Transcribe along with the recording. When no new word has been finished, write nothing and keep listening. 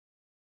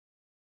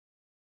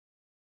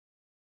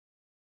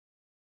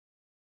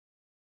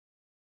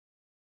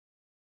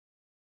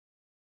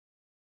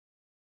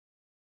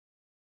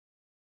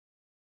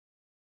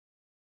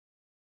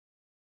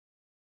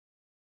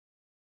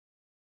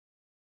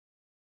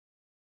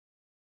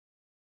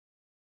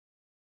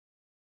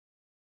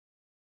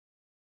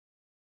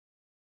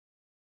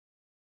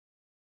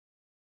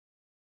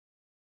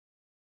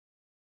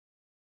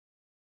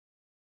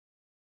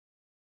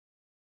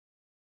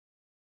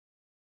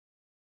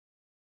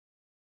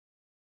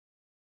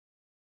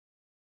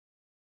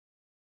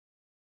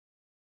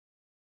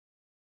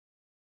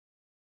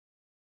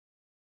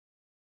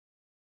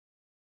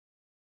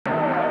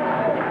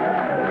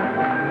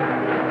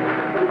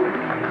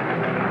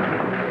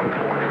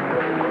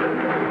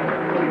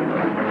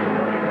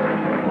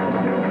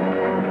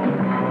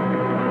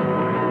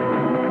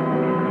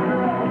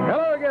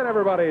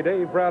everybody.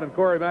 Dave Brown and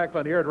Corey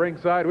Macklin here at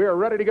ringside. We are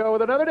ready to go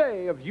with another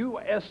day of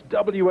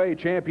USWA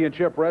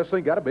Championship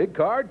Wrestling. Got a big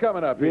card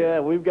coming up here. Yeah,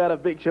 we've got a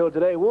big show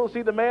today. We'll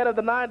see the man of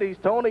the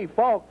 90s, Tony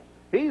Falk.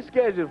 He's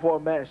scheduled for a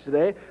match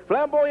today.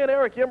 Flamboyant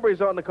Eric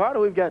Embry's on the card.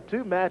 We've got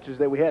two matches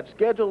that we had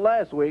scheduled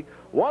last week.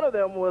 One of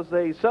them was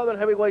a Southern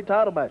Heavyweight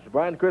title match.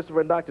 Brian Christopher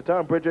and Dr.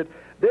 Tom Prichard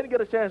didn't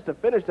get a chance to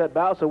finish that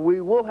bout, so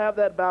we will have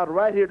that bout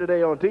right here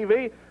today on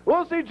TV.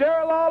 We'll see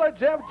Jarrett Lawler,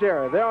 Jeff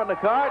Jarrett. They're on the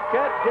card.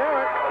 Cat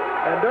Garrett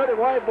and Dirty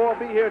White Boy will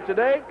be here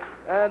today,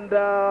 and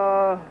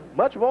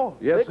much more.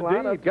 Yes,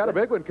 indeed. Got a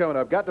big one coming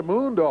up. Got the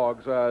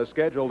Moondogs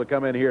scheduled to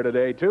come in here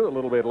today, too, a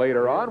little bit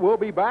later on. We'll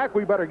be back.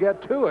 We better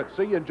get to it.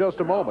 See you in just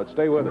a moment.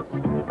 Stay with us.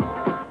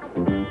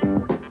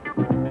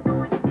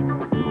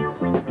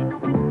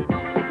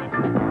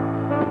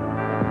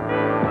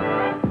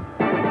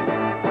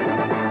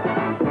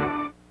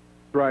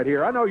 Right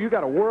here. I know you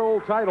got a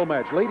world title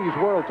match, ladies'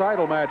 world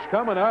title match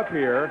coming up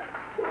here.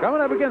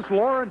 Coming up against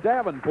Lauren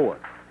Davenport.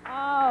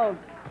 Oh,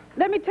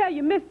 let me tell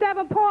you, Miss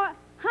Davenport,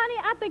 honey,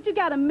 I think you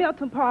got a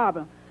Milton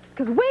problem.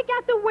 Because week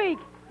after week,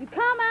 you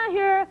come out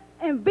here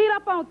and beat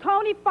up on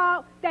Tony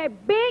Falk,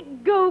 that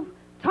big goof,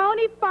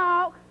 Tony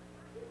Falk.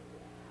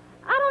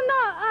 I don't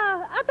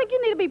know. I think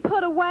you need to be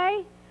put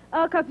away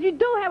because you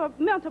do have a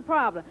mental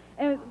problem.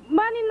 And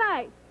Monday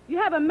night, you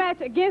have a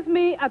match against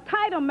me, a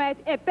title match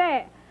at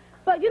that.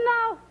 But, you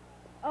know,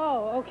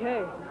 oh,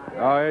 okay.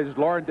 Oh, it's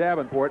Lauren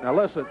Davenport. Now,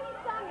 listen. I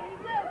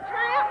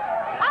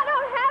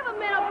don't have a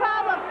mental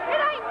problem.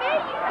 It ain't me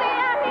you stay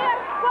out here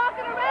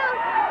walking around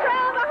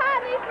trailing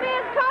behind these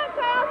men's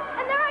coattails,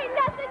 and there ain't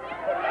nothing you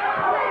can do.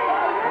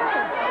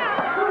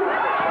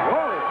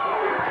 Whoa.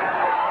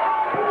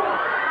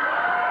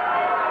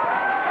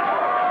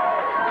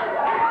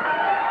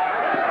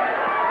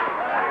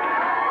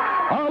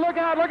 Oh, look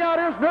out,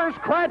 here's Nurse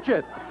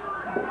Cratchit.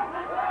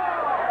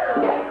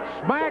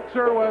 Smacks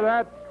her with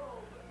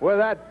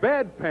that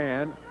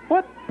bedpan.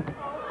 What?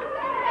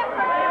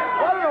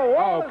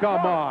 Oh,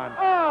 come on.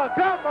 Oh,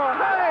 come on.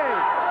 Hey!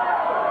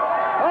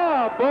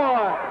 Oh,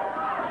 boy.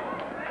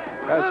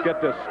 Let's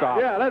get this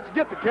stopped. Yeah, let's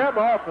get the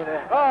camera off of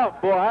that. Oh,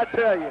 boy, I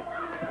tell you.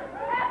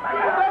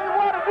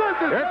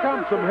 Here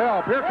comes some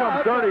help. Here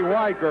comes Dirty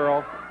White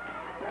Girl.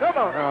 Come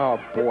on. Oh,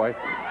 boy.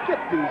 Get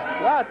these,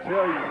 I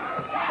tell you.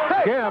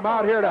 Hey. Kim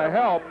out here to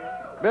help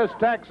Miss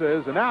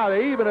Texas, and now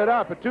they even it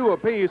up at 2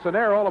 apiece, and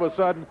there all of a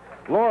sudden,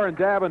 Lauren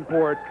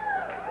Davenport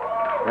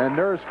and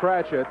Nurse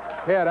Cratchit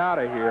head out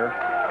of here.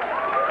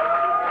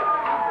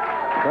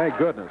 Thank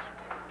goodness.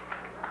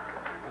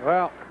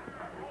 Well,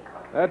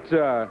 that's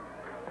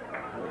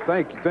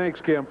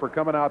thanks Kim for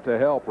coming out to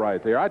help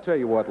right there. I tell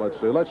you what, let's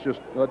do.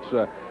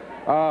 The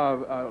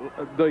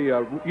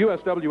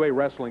USWA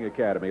Wrestling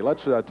Academy.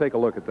 Let's take a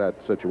look at that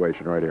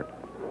situation right here.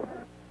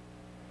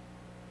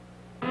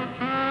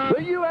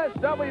 The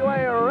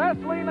USWA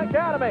Wrestling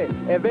Academy.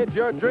 If it's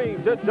your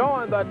dream to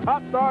join the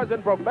top stars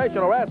in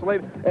professional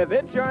wrestling, if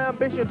it's your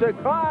ambition to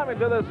climb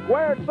into the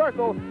squared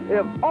circle,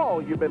 if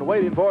all you've been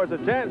waiting for is a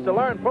chance to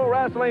learn pro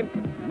wrestling,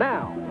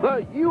 now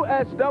the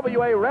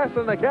USWA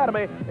Wrestling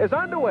Academy is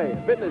underway.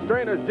 Fitness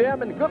Trainers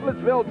Gym in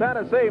Goodlettsville,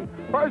 Tennessee.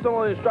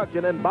 Personal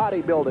instruction in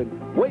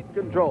bodybuilding, weight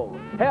control,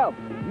 health,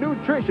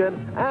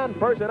 nutrition, and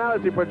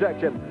personality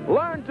projection.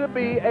 Learn to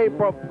be a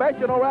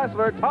professional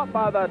wrestler taught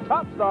by the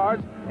top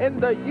stars in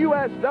the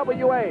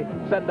USWA.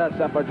 Send a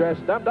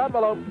self-addressed stamped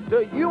envelope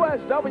to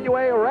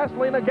USWA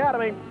Wrestling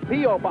Academy,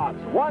 P.O. Box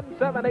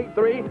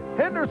 1783,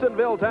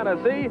 Hendersonville,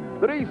 Tennessee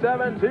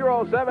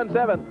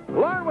 37077.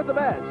 Learn with the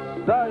best,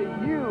 the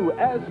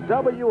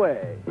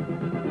USWA.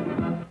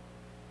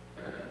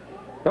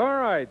 All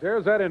right,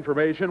 there's that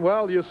information.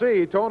 Well, you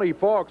see, Tony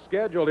Falk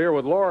scheduled here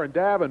with Lauren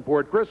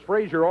Davenport. Chris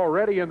Frazier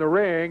already in the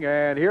ring,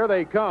 and here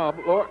they come.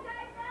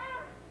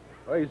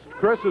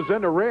 Chris is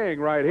in the ring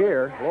right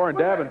here. Lauren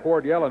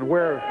Davenport yelling,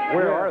 where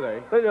are they?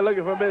 They're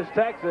looking for Miss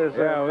Texas.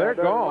 Yeah, they're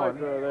gone.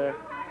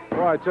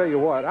 Well, I tell you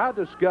what, how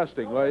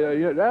disgusting. Well,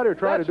 now they're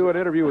trying to do an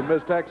interview with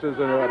Miss Texas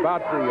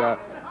about the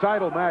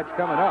title match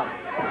coming up.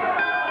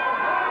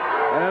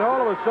 And then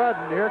all of a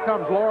sudden, here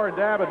comes Lauren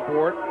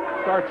Davenport,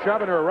 starts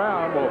shoving her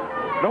around. Well,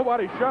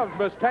 nobody shoved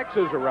Miss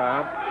Texas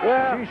around.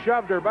 Yeah. She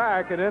shoved her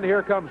back, and then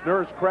here comes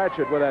Nurse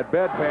Cratchit with that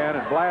bedpan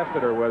and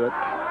blasted her with it.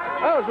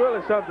 That was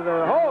really something.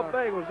 The whole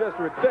thing was just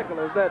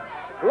ridiculous. That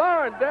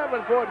Lauren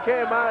Davenport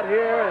came out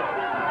here and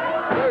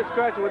Nurse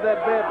Cratchit with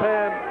that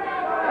bedpan.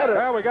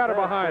 Well, we got her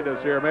behind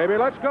us here, maybe.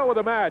 Let's go with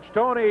the match.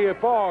 Tony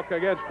Falk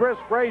against Chris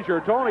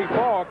Frazier. Tony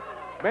Falk,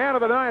 man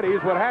of the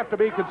 90s, would have to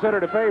be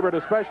considered a favorite,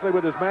 especially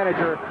with his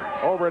manager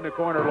over in the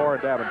corner, Lauren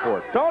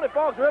Davenport. Tony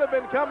Falk's really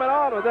been coming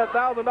on with that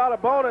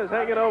 $1,000 bonus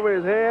hanging over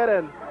his head,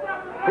 and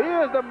he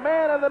is the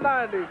man of the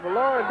 90s for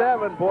Lauren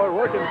Davenport,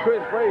 working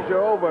Chris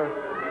Frazier over.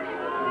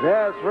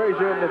 Jazz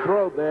Frazier in the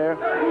throat there.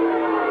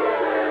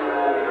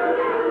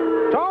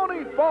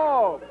 Tony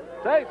Falk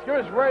takes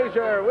Chris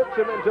Frazier, whips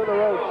him into the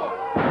ropes.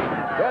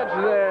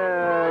 Catches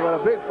there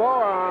with a big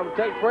forearm,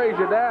 takes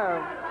Frazier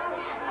down.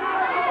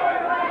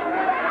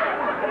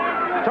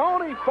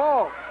 Tony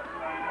Falk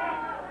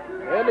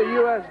in the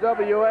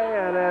USWA,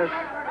 and as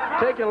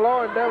taking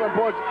Lauren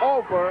Davenport's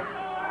offer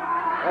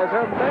as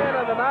her man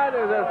of the night,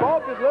 and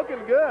Falk is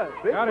looking good.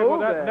 Big Got him move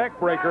with that there. neck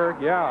breaker.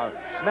 Yeah,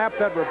 snapped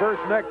that reverse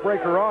neck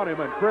breaker on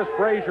him, and Chris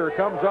Frazier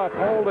comes up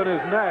holding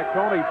his neck.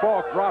 Tony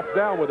Falk drops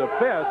down with a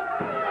fist.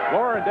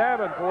 Lauren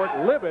Davenport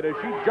livid as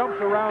she jumps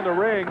around the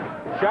ring,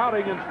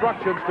 shouting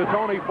instructions to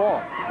Tony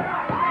Falk.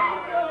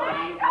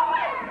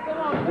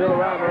 Still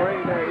around the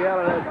ring there,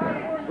 yelling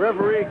at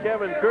referee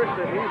Kevin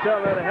Christian. He's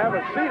telling her to have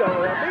a seat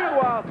over there.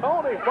 Meanwhile,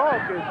 Tony Falk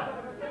is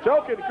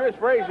choking Chris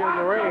Frazier in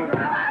the ring.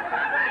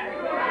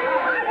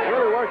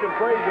 Really working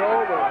Frazier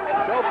over,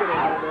 choking him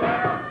over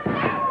there.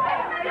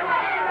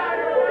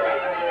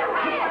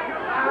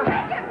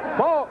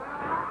 Falk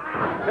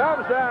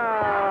comes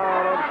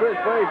down on Chris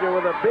Frazier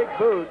with a big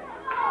boot.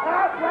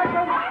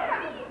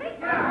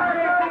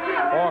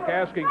 Falk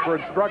asking for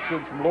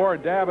instructions from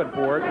Lauren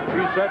Davenport.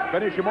 She said,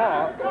 finish him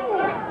off.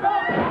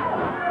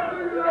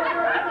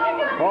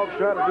 Falk's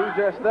trying to do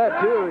just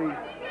that, too. He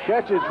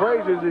catches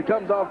Frazier as he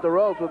comes off the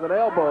ropes with an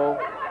elbow.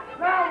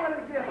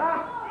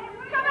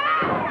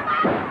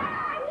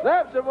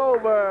 Snaps him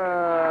over.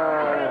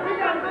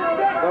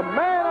 The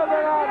man of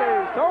the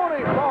 90s,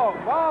 Tony Falk,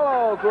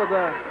 follows with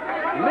a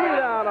knee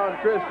down on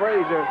Chris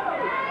Frazier.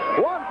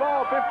 One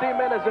fall, 15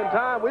 minutes in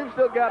time. We've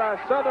still got our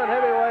Southern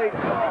Heavyweight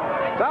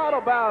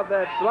title bout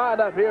that's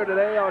lined up here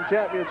today on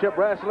Championship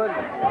Wrestling.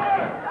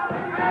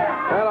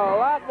 And a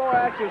lot more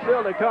action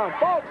still to come.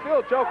 Falk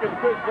still choking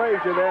Chris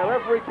Frazier there.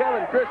 Referee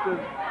Kevin Christian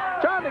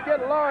trying to get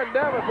Lauren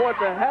Davenport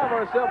to have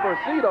herself a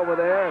seat over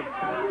there. And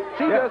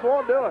she just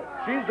won't do it.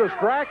 She's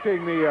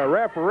distracting the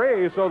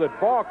referee so that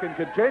Falk can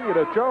continue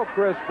to choke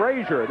Chris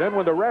Frazier. Then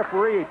when the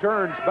referee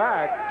turns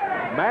back,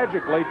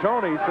 magically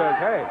Tony says,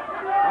 hey,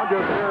 I'm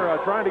just here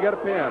trying to get a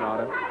pin on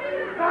him.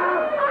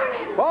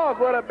 Falk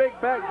with a big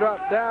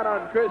backdrop down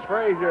on Chris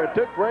Frazier.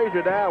 Took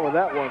Frazier down with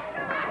that one.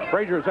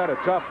 Frazier's had a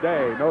tough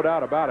day, no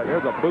doubt about it.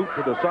 Here's a boot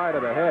to the side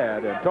of the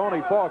head, and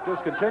Tony Falk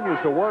just continues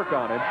to work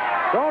on him.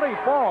 Tony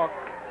Falk,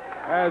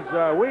 as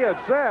we had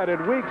said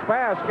in weeks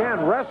past,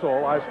 can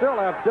wrestle. I still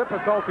have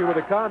difficulty with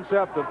the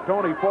concept of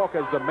Tony Falk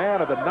as the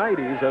man of the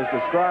 90s, as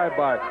described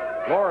by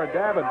Lauren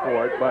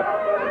Davenport, but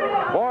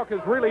Falk is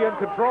really in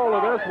control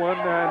of this one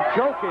and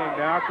choking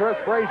now Chris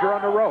Frazier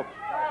on the ropes.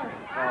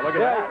 Oh, look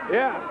at that.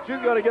 Yeah, she's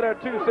going to get her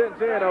 2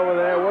 cents in over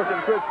there, working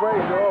Chris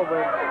Frazier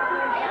over.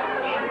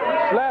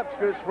 Slaps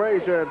Chris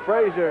Frazier, and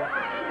Frazier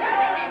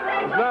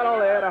has not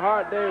only had a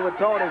hard day with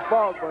Tony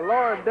Falk, but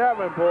Lauren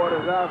Davenport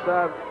is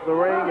outside the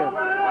ring and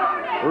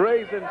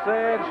raising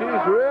sand.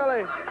 She's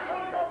really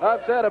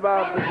upset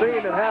about the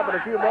scene that happened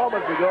a few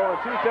moments ago, and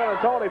she's telling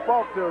Tony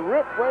Falk to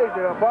rip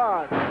Frazier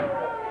apart.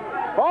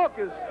 Falk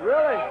is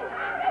really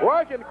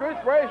working Chris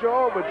Frazier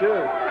over,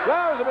 too.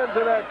 Slams him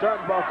into that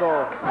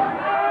turnbuckle.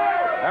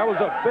 That was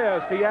a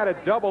fist. He had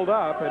it doubled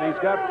up, and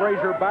he's got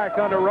Frazier back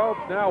on the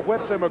ropes. Now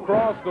whips him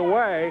across the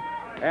way,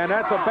 and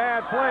that's a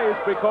bad place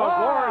because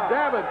Lauren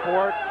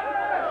Davenport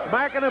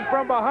smacking him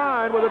from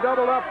behind with a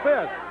doubled up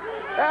fist.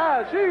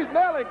 Yeah, she's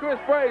nailing Chris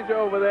Frazier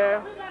over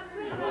there.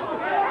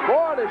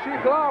 Boy, does she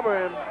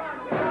clobber him.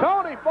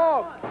 Tony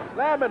Falk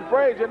slamming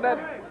Frazier in that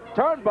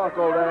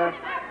turnbuckle there.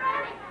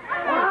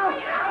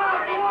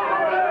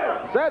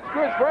 Sets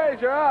Chris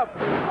Frazier up.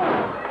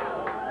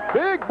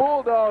 Big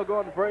bulldog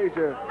on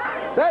Frazier.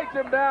 Takes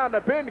him down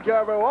the pin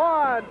cover.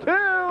 1,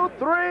 2,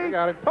 3.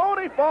 Got him.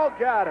 Tony Falk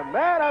got him.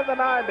 Man of the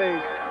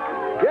 90s.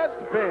 Gets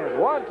the pin.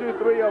 1, 2,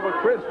 3 over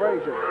Chris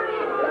Frazier.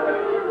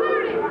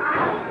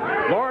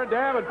 Lauren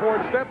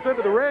Davenport steps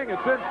into the ring and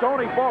sends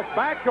Tony Falk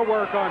back to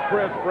work on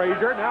Chris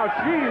Frazier. Now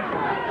she's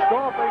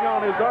stomping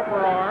on his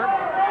upper arm.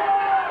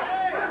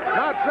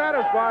 Not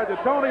satisfied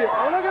that Tony...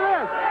 Oh, look at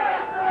this.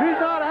 She's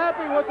not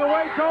happy with the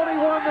way Tony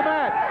won the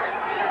match.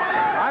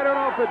 I don't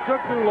know if it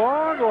took too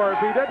long or if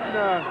he didn't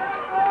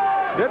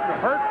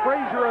hurt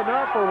Frazier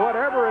enough or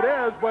whatever it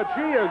is, but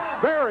she is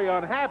very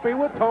unhappy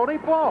with Tony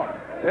Falk.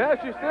 Yeah,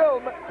 she's still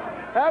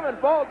having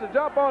Falk to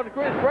jump on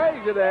Chris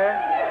Frazier there.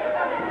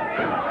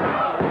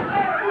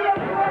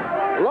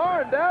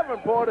 Lauren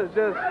Davenport is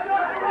just...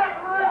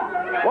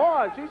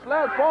 Boy, she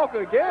slapped Falk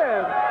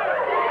again.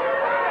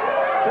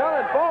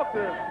 Telling Falk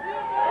to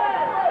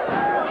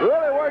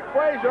really work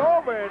Frazier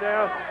over here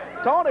now.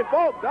 Tony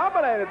Falk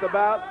dominated the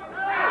bout.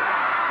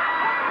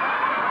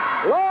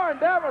 Lauren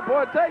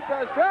Davenport takes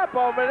that strap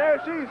off, and there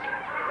she's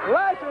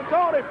lashing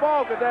Tony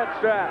Falk at that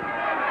strap.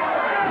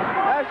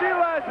 As she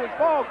lashes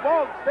Falk,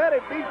 Falk steady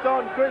beats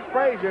on Chris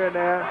Frazier in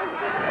there.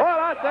 Well,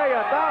 I tell you,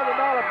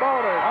 $1,000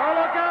 bonus. Oh,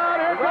 look out!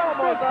 Here comes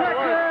Miss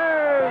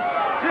Texas!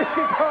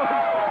 She goes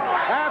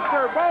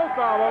after both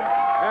of them,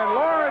 and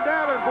Lauren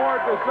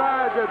Davenport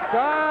decides it's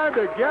time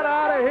to get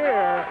out of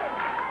here.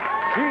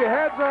 She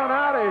heads on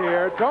out of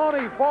here.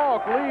 Tony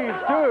Falk leaves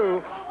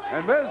too,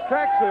 and Miss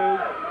Texas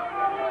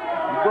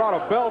brought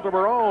a belt of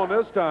her own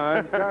this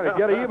time, trying to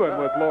get even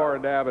with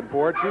Lauren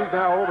Davenport. She's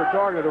now over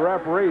talking to the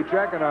referee,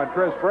 checking on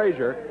Chris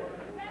Frazier.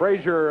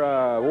 Frazier,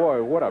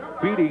 boy, what a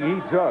beating he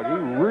took. He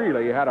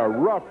really had a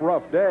rough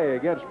day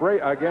against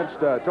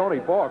Tony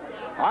Falk.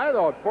 I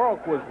thought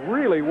Falk was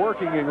really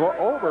working him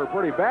over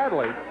pretty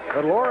badly,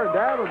 but Lauren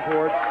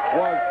Davenport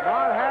was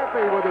not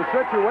happy with the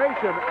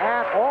situation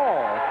at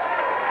all.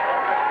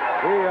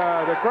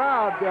 The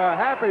crowd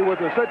happy with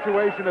the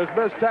situation as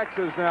Miss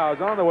Texas now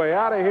is on the way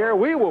out of here.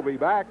 We will be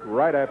back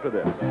right after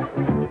this.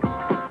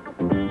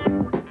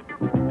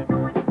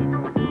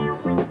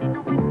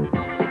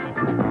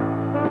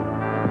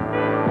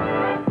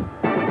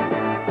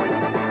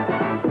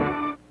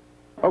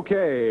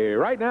 Okay,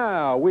 right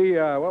now we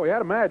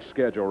had a match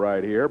schedule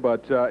right here,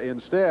 but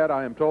instead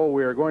I am told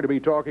we are going to be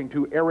talking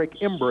to Eric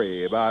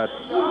Embry about.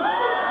 All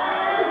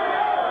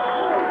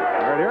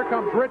right, here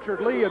comes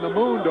Richard Lee and the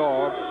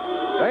Moondog.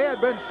 They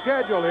had been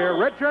scheduled here.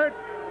 Richard,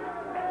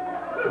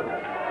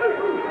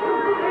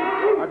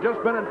 I've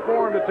just been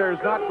informed that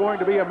there's not going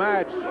to be a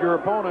match. Your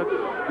opponents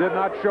did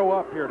not show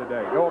up here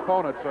today. No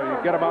opponents, so you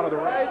get them out of the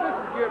ring. Hey, this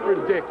is getting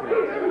ridiculous.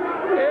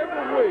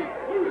 Every week,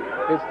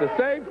 it's the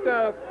same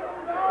stuff.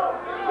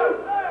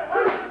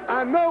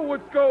 I know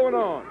what's going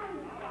on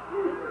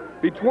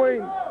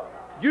between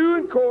you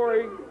and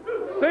Corey,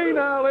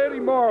 senile Eddie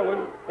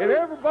Marlin, and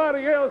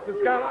everybody else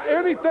that's got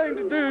anything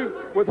to do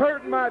with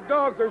hurting my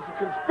dogs. There's a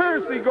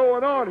conspiracy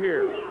going on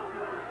here.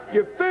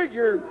 You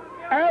figure,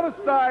 out of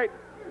sight,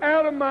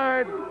 out of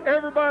mind,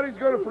 everybody's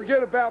going to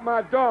forget about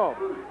my dog.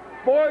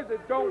 Boys,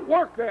 it don't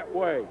work that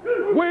way.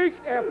 Week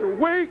after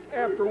week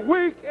after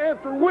week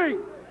after week,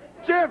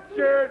 Jeff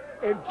Jarrett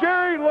and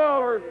Jerry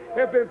Lawler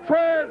have been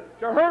trying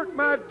to hurt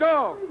my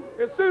dog.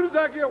 As soon as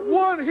I get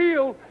one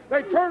heel,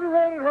 they turn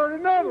around and hurt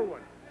another one.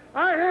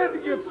 I had to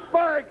get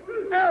Spike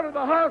out of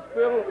the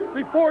hospital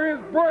before his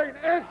brain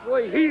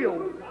actually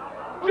healed,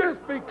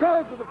 just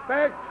because of the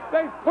fact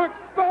they put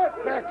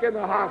Spike back in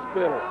the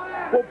hospital.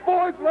 Well,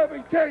 boys, let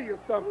me tell you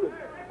something.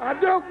 I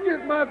don't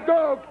get my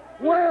dog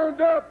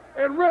wound up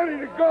and ready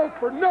to go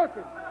for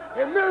nothing.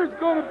 And there's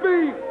going to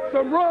be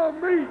some raw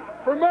meat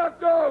for my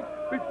dog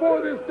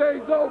before this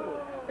day's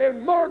over.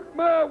 And mark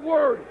my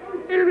word,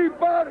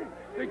 anybody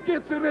that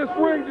gets in this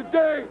ring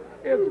today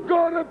is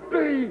going to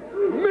be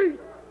meat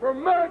for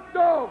my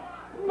dog.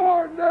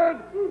 Bar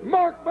none,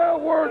 mark my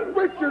word,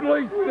 Richard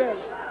Lee said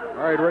it. All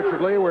right,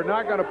 Richard Lee, we're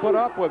not going to put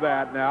up with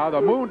that now. The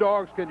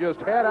Moondogs can just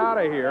head out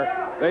of here.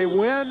 They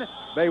win.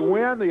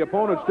 The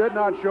opponents did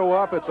not show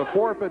up. It's a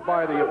forfeit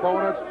by the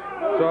opponents.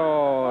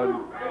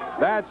 So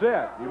that's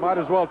it. You might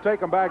as well take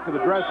them back to the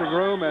dressing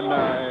room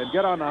and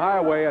get on the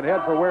highway and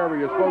head for wherever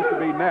you're supposed to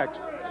be next,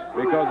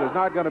 because there's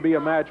not going to be a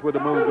match with the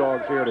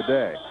Moondogs here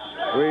today.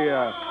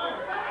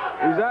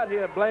 He's out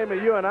here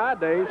blaming you and I,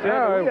 Dave.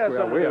 Yeah, we have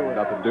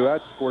nothing to do.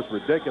 That's, of course,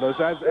 ridiculous,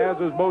 as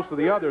is most of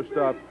the other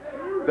stuff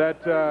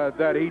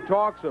that he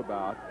talks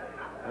about.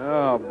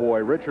 Oh, boy,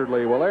 Richard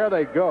Lee. Well, there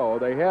they go.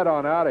 They head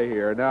on out of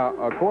here. Now,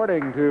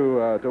 according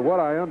to what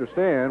I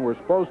understand, we're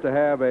supposed to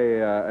have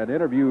an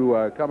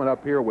interview coming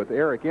up here with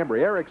Eric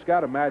Embry. Eric's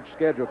got a match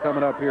schedule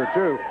coming up here,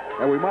 too,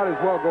 and we might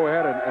as well go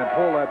ahead and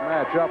pull that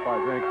match up, I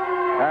think,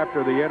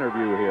 after the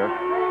interview here.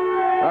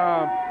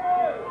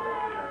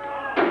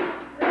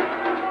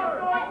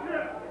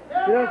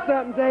 You know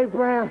something, Dave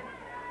Brown?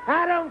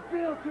 I don't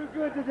feel too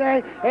good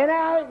today, and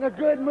I ain't in a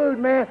good mood,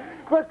 man,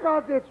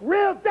 because it's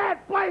real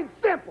that plain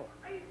simple.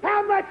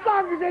 How much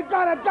longer is it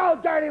gonna go,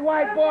 dirty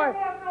white boy?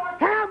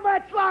 How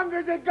much longer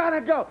is it gonna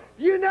go?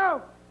 You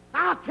know,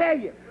 I'll tell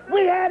you,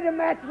 we had the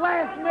match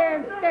last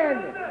man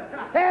standing,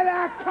 and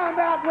I come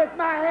out with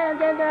my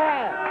hand in the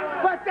air,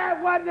 but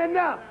that wasn't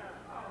enough.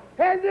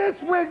 And this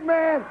week,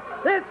 man,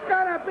 it's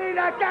gonna be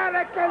the guy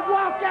that can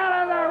walk out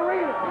of the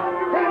arena.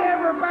 And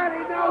everybody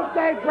knows,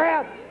 Dave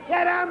Brown,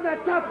 that I'm the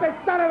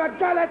toughest son of a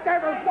gun that's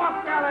ever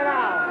walked out at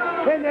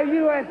all in the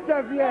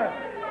USWA.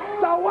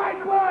 So,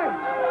 white boy,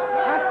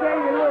 I'll tell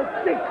you a little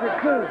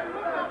secret, too.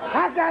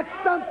 I got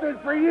something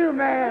for you,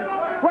 man,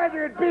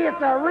 whether it be at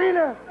the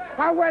arena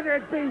or whether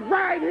it be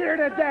right here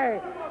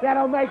today,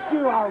 that'll make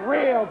you a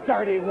real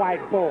dirty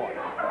white boy.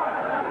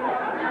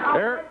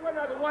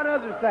 One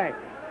other thing.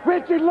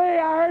 Richard Lee,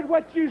 I heard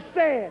what you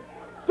said.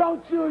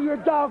 Don't you and your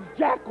dog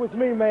jack with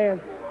me,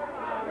 man.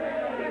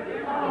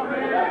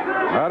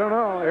 I don't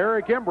know.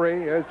 Eric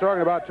Embry is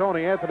talking about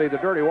Tony Anthony, the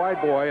dirty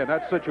white boy, in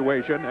that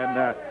situation.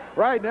 And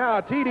right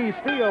now, T.D.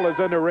 Steele is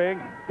in the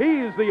ring.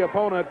 He's the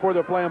opponent for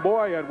the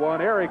Flamboyant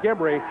one, Eric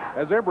Embry,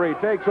 as Embry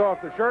takes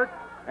off the shirt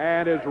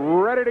and is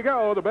ready to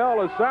go. The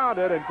bell is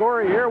sounded, and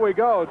Corey, here we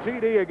go.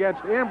 T.D.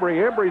 against Embry.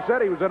 Embry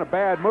said he was in a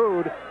bad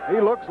mood.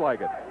 He looks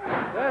like it.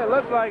 Yeah, it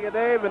looks like it,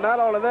 Dave, and not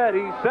only that,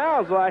 he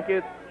sounds like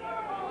it.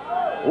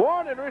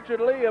 Warning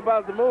Richard Lee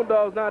about the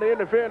Moondogs not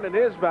interfering in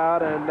his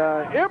bout, and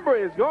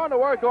Embry is going to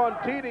work on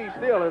T.D.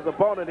 Steele, his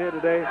opponent here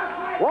today.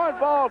 1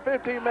 fall,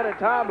 15-minute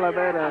time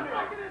limit, and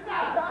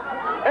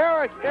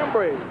Eric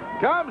Embry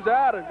comes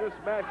out and just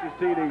smashes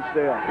T.D.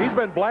 Steele. He's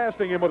been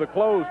blasting him with a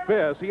closed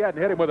fist. He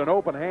hadn't hit him with an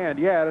open hand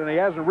yet, and he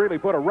hasn't really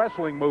put a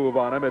wrestling move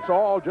on him. It's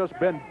all just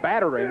been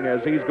battering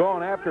as he's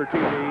gone after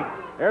T.D.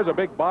 There's a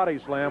big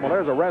body slam. Well,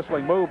 there's a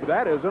wrestling move, but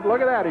that isn't.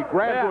 Look at that. He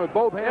grabs him with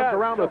both hands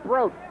around the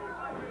throat.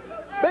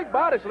 Big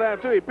body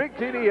slam, too. He picked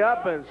TD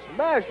up and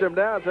smashed him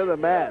down to the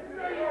mat.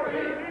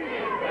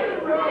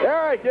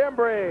 Eric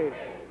Embry.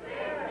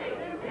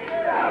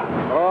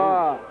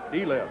 Oh,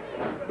 D-lift.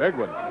 Big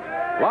one.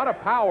 A lot of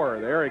power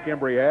that Eric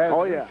Embry has.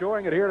 Oh, yeah. He's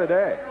showing it here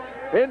today.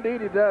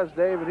 Indeed he does,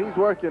 David. He's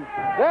working.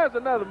 There's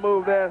another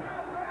move there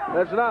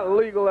that's not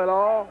legal at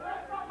all.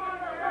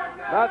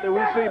 Not that we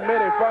see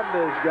many from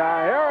this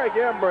guy. Eric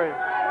Embry,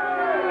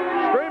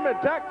 Screaming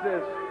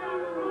Texas.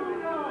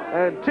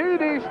 And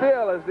TD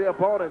Steele is the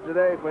opponent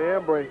today for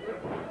Embry.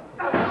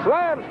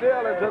 Slam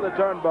Steele into the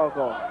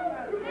turnbuckle.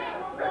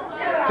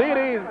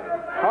 TD's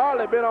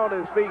hardly been on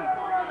his feet.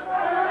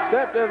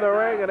 Stepped in the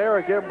ring, and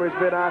Eric Embry's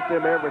been after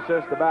him ever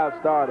since the bout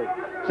started.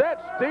 Sets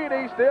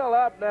TD Steele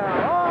up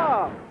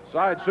now. Oh!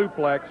 Side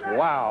suplex.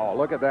 Wow,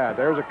 look at that.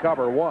 There's a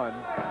cover. 1,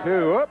 2.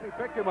 Oop, he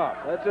picked him up.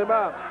 That's him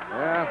up.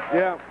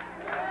 Yeah.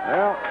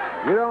 Well,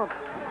 you don't...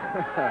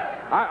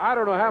 I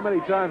don't know how many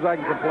times I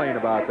can complain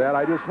about that.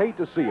 I just hate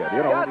to see it.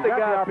 You know, Got when you the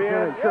guy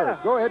opportunity, pinned. sure,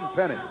 Yeah. go ahead and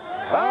pin him.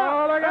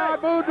 Oh, look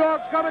out.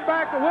 Moondog's coming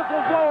back. The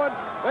whistle's blowing.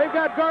 They've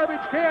got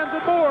garbage cans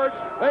and boards.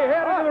 They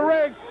head into the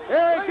ring.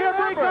 Eric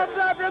Embry comes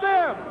after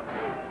them.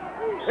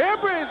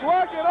 Embry's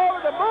working over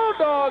the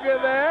Moondog in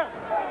there.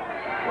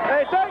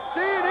 They take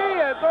TD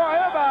and throw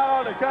him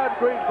out on the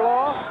concrete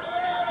floor.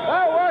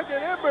 They're working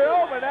Embry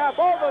over now.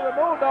 Both of the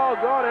Moondogs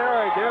on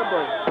Eric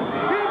Embry.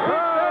 He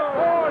picks that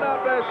board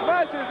up and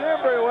smashes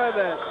Embry with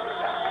it.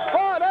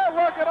 Oh, they're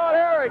working on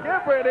Eric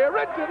Embry there.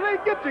 Richard Lee,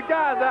 get your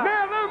guys out.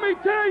 Man, let me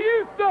tell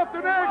you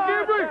something, Eric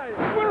Embry.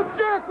 We'll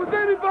jack with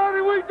anybody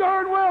we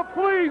darn well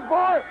please,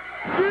 boy.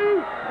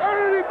 You or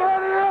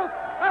anybody else.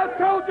 I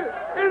told you,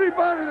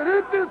 anybody that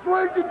hit this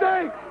ring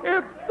today,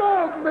 it's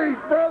dog meat,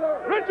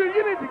 brother. Richard,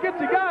 you need to get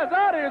your guys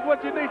out here is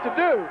what you need to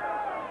do.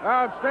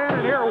 I'm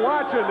standing here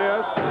watching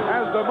this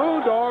as the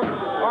Moondogs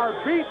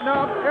are beating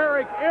up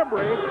Eric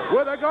Embry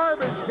with a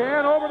garbage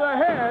can over the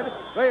head.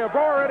 They have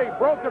already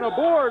broken a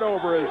board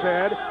over his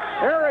head.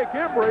 Eric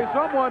Embry,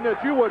 someone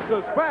that you would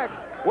suspect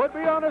would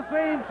be on the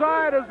same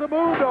side as the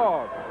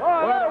Moondogs.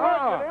 Oh, they're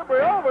working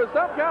Embry over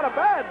some kind of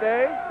bad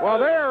day. Well,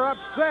 they're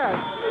upset.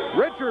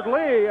 Richard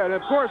Lee, and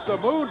of course the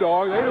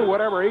Moondog, they do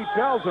whatever he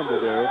tells them to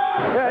do.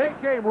 Yeah,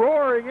 he came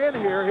roaring in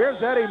here.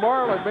 Here's Eddie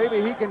Marlin.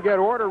 Maybe he can get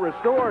order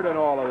restored in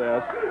all of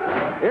this.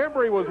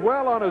 Embry was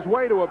well on his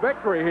way to a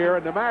victory here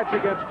in the match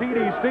against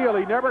TD Steele.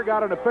 He never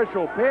got an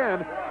official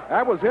pin.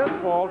 That was his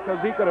fault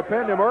because he could have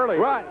pinned him early.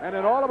 Right. And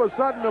then all of a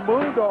sudden the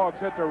Moondogs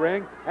hit the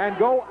ring and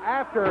go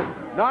after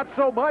not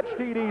so much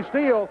TD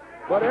Steele,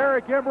 but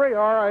Eric Embry.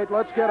 All right,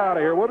 let's get out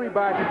of here. We'll be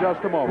back in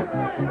just a moment.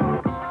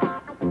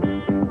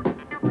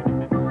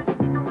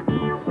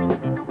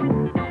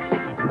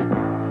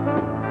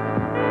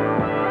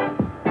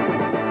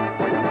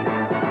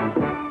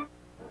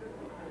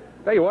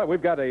 Tell you what,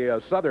 we've got a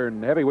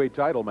Southern heavyweight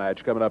title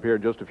match coming up here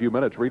in just a few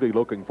minutes. Really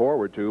looking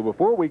forward to.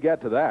 Before we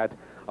get to that,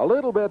 a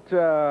little bit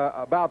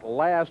about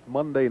last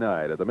Monday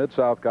night at the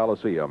Mid-South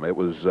Coliseum. It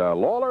was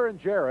Lawler and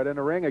Jarrett in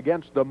the ring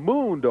against the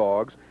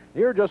Moondogs.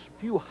 Here are just a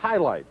few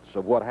highlights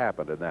of what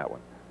happened in that one.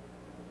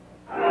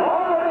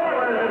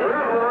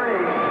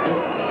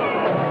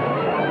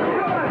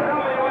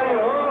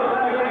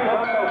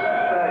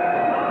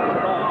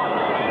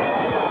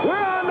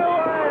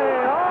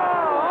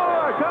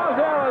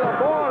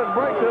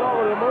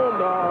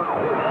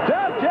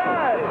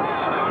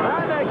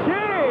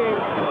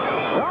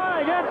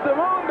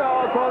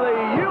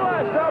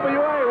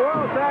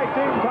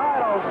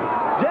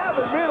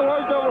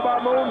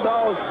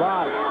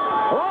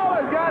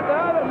 Lawler's got the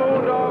other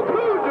Moondog,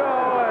 Cujo,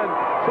 and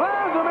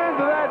slams him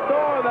into that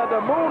door that the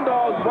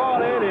Moondogs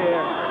brought in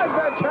here. There's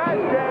that trash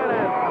can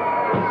and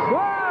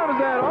slams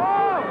it.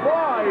 Oh,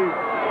 boy, he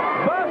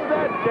busts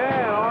that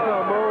can on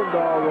the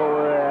Moondog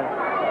over there.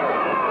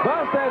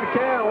 Busts that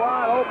can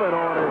wide open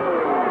on him.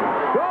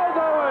 Goes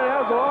over and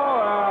helps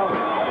Lawler out.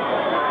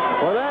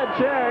 With that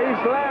chair, he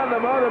slammed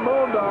the other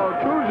Moondog,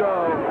 Cujo.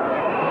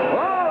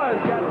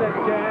 Lawler's got that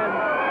can.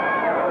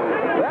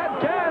 That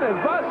can is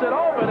busted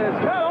open. It's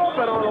cut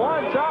open on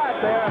one side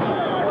there.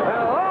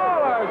 And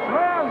Lawler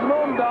slams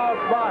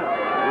Moondog's butt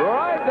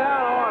right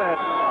down on it.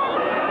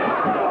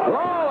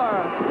 Lawler,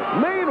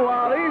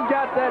 meanwhile, he's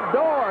got that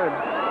door and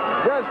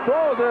just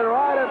throws it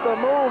right at the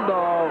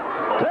Moondog.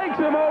 Takes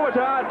him over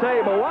to our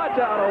table. Watch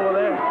out over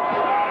there.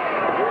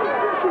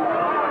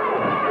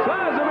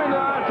 Slams him into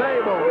our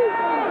table.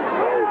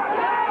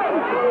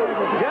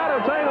 Got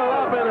him tangled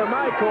up in the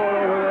mic cord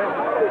over there.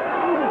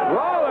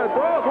 Lawler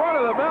throws one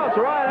of the belts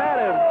right at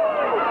him.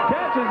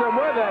 Catches him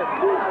with it.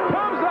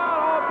 Comes out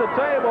off the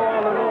table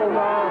on the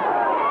Moondog.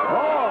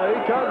 Oh, he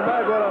comes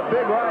back with a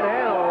big right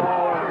hand on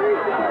Lawler.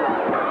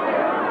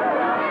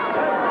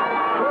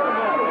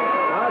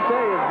 I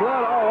tell you,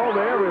 blood all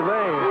over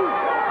everything.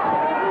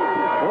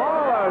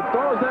 Lawler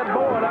throws that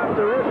board out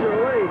to Richard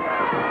Lee.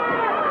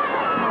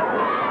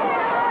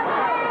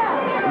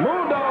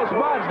 Moondog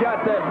Spot's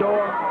got that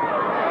door.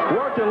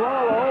 Working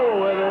Lawler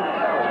over with it.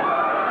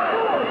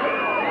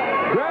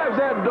 Grabs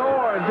that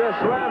door and just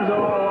slams it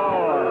on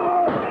Lawler.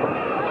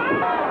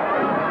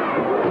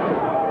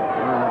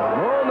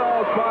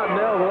 Moondog Spot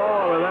nails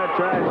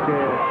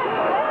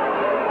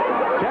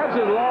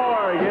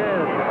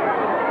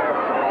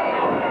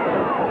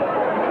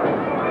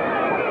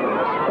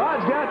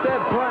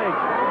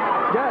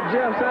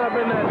Jeff set up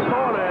in that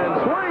corner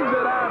and swings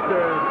it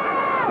after.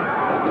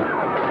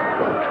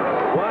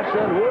 Watch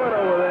that wood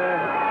over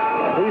there.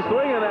 He's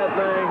swinging that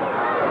thing.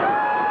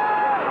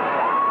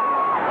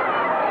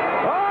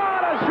 Oh,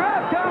 the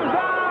shot comes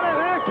down, and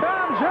here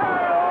comes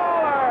Jarrett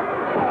Lawler.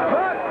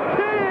 The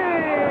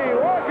king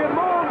working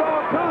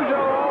Moondog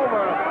Cujo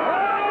over.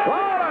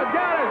 Lawler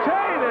got a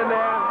chain in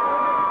there.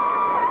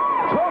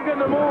 Choking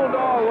the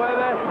Moondog with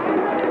it.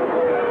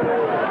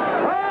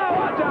 Oh,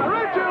 watch out.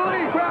 Richard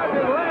Lee grabbed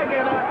his leg,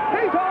 and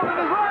he's holding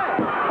his leg.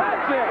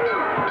 That's it.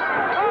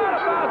 Oh, the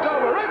bounce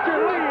over.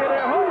 Richard Lee in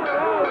there holding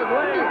Lawler's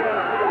leg. And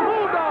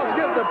Moondog's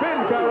getting the pin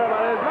cover,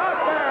 but it's not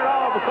fair at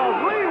all because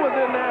Lee was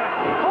in there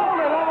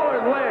holding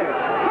Lawler's leg.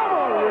 Come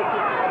on,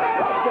 Richard.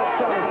 That's that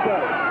kind of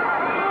stuff.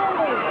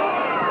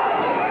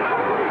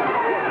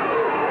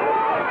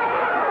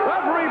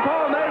 Referee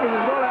Paul Davis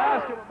is going to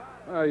ask him.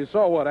 You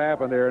saw what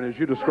happened there, and as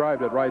you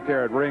described it right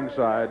there at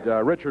ringside,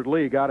 Richard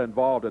Lee got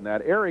involved in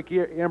that. Eric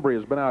Embry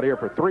has been out here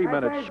for 3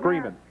 minutes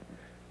screaming.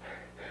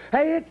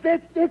 Hey,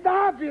 it's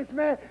obvious,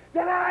 man,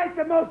 that I ain't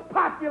the most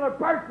popular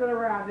person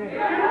around here.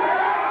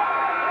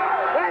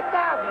 That's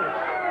obvious.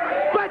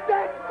 But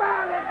that's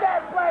fine as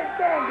that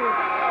place ended,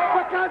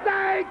 because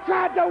I ain't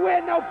tried to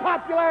win no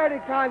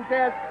popularity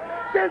contest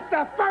since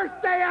the first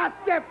day I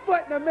stepped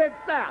foot in the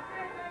Mid-South.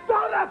 So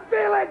the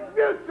feeling's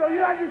neutral,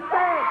 you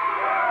understand?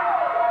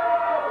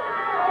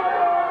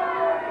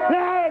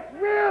 Now, it's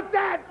real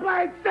that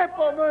plain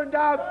simple,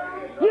 Moondogs.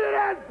 You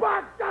done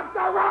barked up the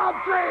wrong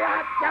tree,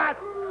 hotshot.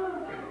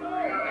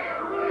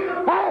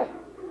 Hey,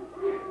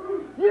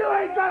 you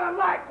ain't gonna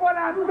like what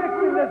I'm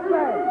fixing to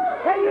say.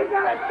 And you're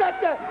gonna sit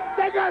there,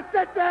 they're gonna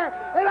sit there,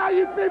 and all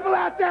you people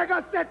out there are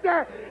gonna sit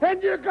there,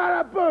 and you're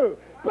gonna boo.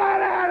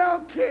 But I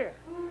don't care,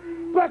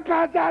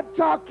 because I'm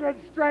talking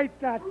straight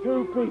to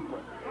two people.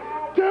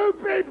 Two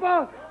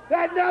people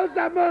that knows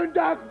the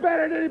Moondogs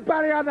better than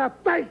anybody on the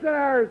face of the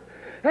earth.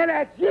 And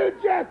that's you,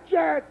 Jeff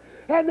Jarrett,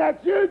 and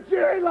that's you,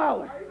 Jerry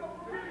Lawler.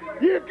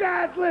 You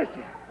guys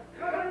listen,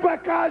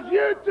 because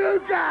you two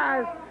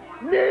guys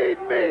need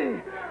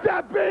me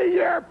to be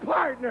your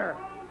partner.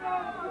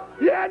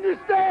 You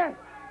understand?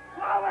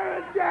 Lawler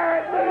and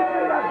Jarrett need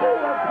me to be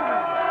your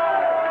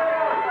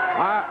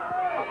partner.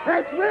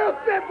 It's real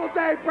simple,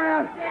 Dave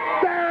Brown.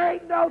 There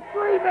ain't no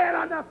 3 men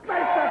on the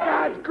face of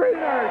God's green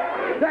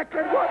earth that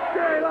can whoop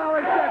Jerry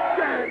Lawler, Jeff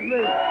Jarrett, and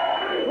me.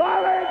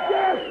 Lawler and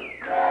Jeff,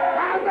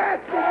 I'm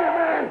asking you,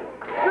 man,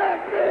 let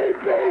me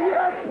be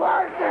your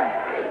partner.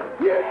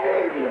 You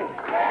need me.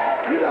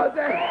 You know,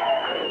 they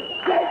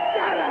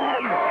gotta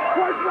have me.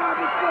 Where's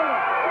Robert Steele?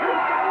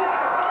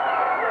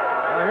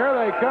 Well, here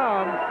they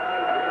come.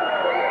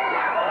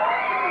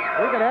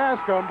 We can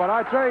ask them, but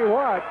I tell you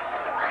what,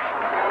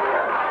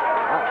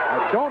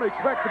 I don't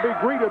expect to be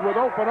greeted with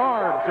open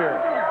arms here.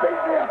 Beat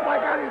me up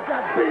like I just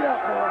got beat up,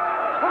 boy.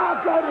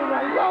 I'll go to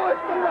the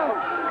lowest of low.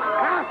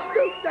 I'll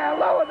scoot down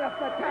low enough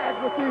to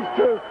tag with these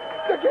two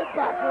to get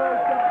back to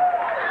those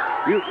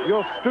guys.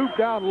 You'll stoop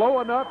down low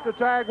enough to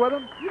tag with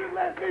them? You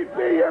let me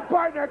be your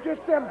partner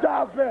against them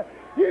dogs, man.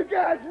 You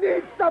guys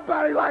need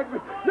somebody like me.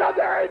 No,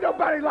 there ain't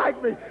nobody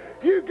like me.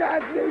 You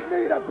guys need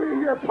me to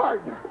be your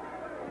partner.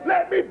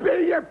 Let me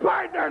be your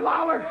partner,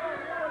 Lawler.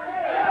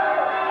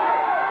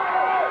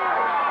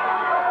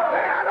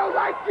 I don't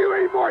like you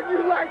any more than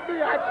you like me,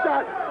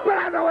 Hotshot, but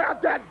I know how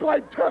that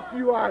blade tough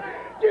you are.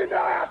 You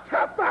know how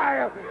tough I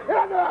am, and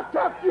I know how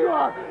tough you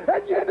are,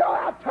 and you know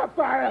how tough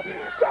I am.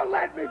 So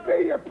let me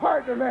be your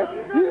partner, man.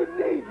 You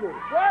need me.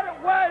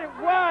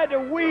 Why do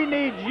we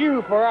need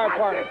you for our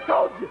partner? I just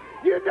told you.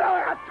 You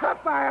know how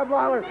tough I am,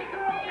 Lawler.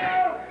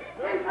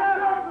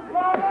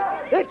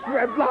 It's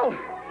Red Lawler.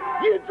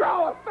 You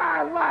draw a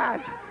fine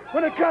line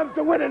when it comes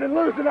to winning and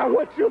losing on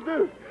what you'll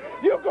do.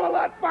 You'll go a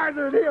lot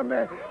farther than him,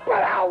 man.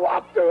 But I'll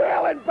walk through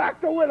hell and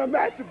back to win a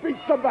match and beat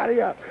somebody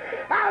up.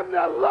 I'm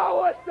the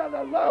lowest of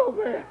the low,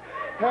 man.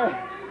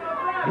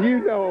 You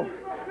know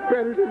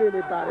better than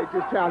anybody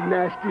just how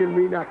nasty and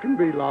mean I can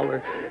be,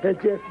 Lawler. And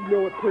Jeff, you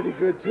know it pretty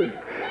good, too.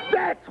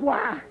 That's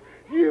why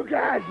you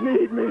guys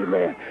need me,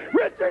 man.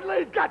 Richard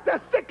Lee's got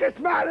the sickest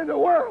mind in the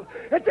world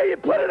until you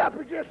put it up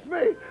against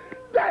me.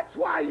 That's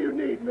why you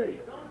need me.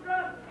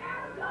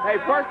 Hey,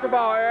 first of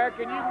all, Eric,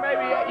 and you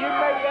maybe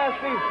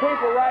ask these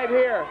people right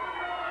here.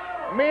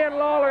 Me and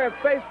Lawler have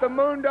faced the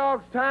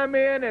Moondogs time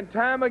in and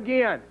time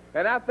again.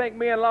 And I think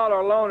me and Lawler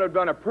alone have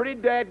done a pretty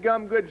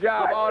dadgum good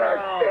job on our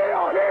own. They're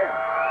still here.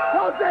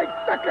 Those big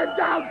sucking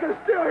dogs are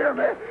still here,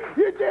 man.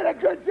 You did a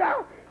good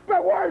job.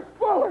 But where's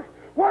Fuller?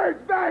 Where's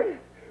Valiant?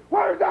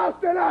 Where's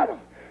Austin Idol?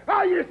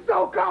 All your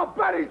so-called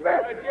buddies,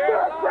 man.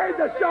 They're afraid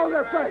to show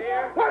their face.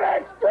 Well,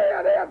 there's 3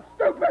 of them,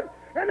 stupid,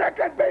 and there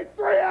could be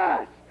 3 of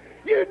us.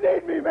 You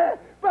need me, man,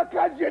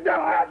 because you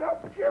know I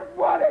don't care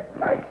what it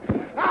takes.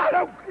 I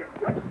don't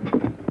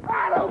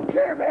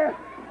care, man.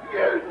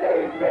 You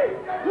need me.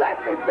 Let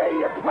me be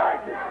your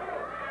partner.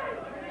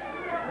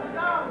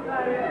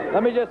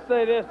 Let me just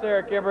say this,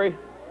 Eric Embry.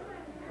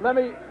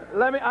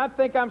 I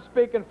think I'm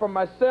speaking for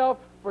myself,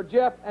 for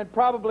Jeff, and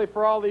probably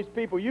for all these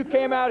people. You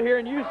came out here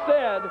and you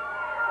said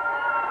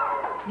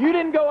You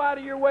didn't go out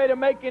of your way to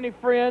make any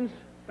friends.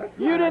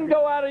 You didn't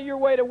go out of your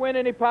way to win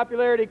any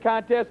popularity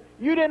contests.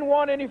 You didn't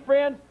want any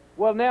friends.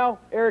 Well, now,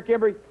 Eric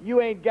Embry,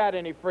 you ain't got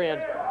any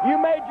friends. You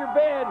made your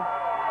bed.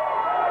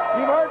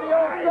 You've heard the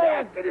old saying.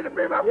 I'm asking you to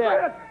be my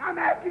friend. I'm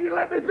asking you to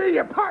let me be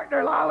your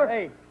partner, Lawler.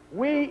 Hey,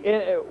 we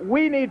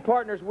need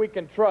partners we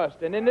can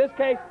trust. And in this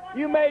case,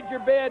 you made your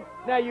bed.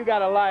 Now you got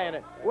to lie in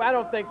it. Well, I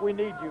don't think we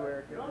need you,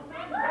 Eric.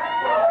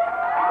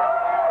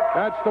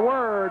 That's the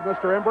word,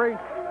 Mr. Embry.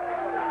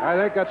 I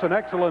think that's an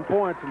excellent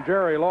point from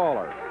Jerry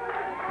Lawler.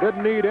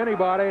 Didn't need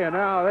anybody, and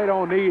now they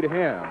don't need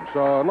him.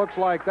 So it looks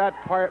like that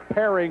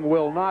pairing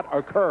will not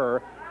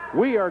occur.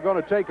 We are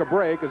going to take a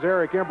break as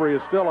Eric Embry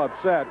is still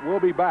upset. We'll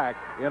be back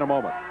in a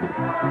moment.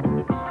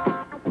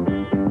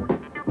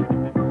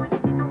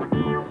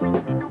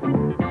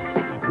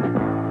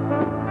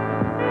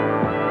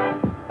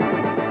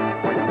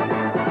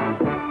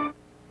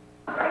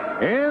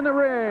 In the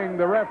ring,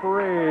 the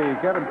referee,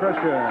 Kevin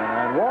Christian,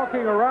 and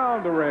walking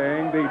around the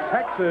ring, the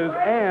Texas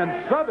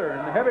and Southern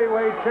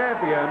heavyweight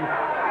champion,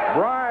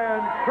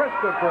 Brian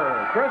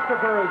Christopher.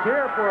 Christopher is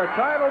here for a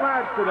title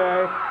match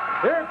today.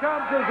 Here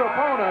comes his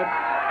opponent,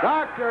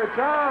 Dr.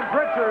 Tom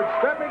Prichard,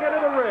 stepping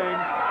into the ring.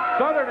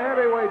 Southern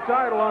heavyweight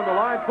title on the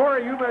line.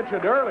 Corey, you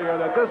mentioned earlier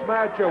that this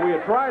match, we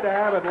had tried to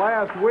have it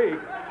last week,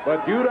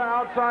 but due to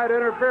outside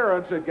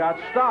interference, it got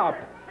stopped.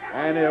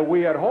 And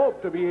we had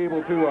hoped to be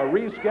able to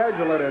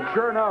reschedule it, and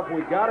sure enough,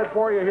 we got it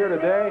for you here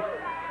today.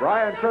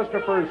 Brian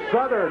Christopher's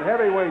Southern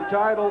heavyweight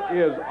title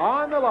is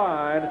on the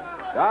line.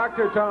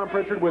 Dr. Tom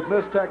Prichard with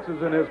Miss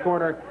Texas in his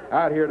corner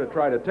out here to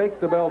try to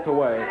take the belt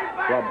away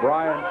from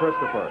Brian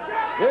Christopher.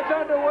 It's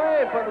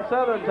underway for the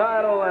Southern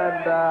title,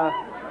 and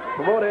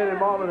promoter Eddie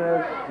Marlin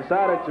has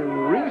decided to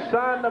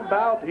re-sign the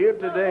bout here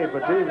today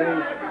for TV,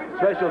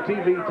 special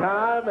TV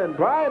time, and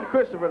Brian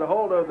Christopher, the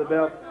holder of the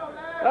belt,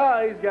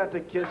 he's got to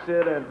kiss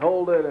it and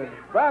hold it, and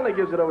finally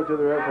gives it over to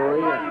the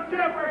referee.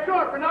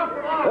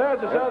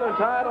 There's the Southern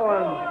title,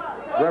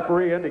 and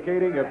referee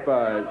indicating if,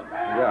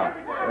 yeah,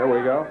 there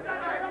we go.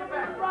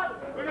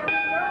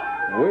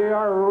 We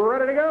are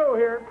ready to go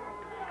here.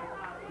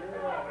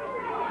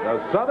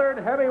 The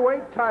Southern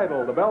heavyweight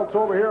title. The belt's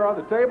over here on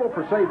the table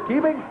for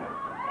safekeeping.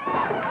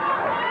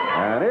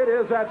 And it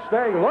is at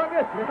stake. Look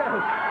at this.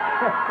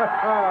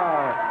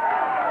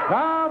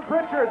 Tom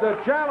Prichard, the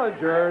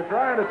challenger,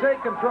 trying to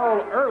take control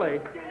early.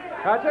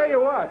 I tell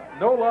you what,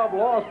 no love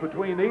lost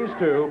between these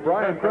two.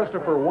 Brian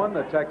Christopher won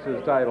the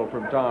Texas title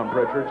from Tom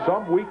Prichard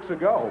some weeks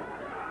ago.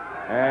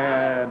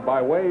 And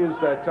by ways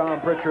that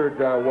Tom Prichard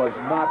was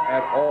not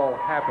at all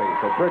happy.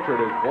 So Prichard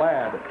is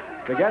glad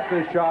to get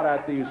this shot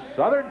at the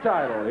Southern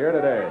title here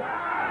today.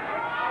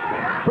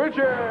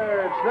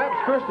 Prichard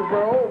snaps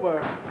Christopher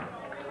over.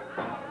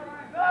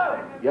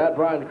 Got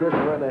Brian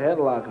Christopher in the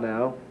headlock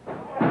now.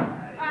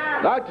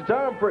 Dr.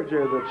 Tom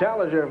Prichard, the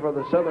challenger for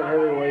the Southern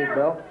heavyweight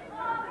belt.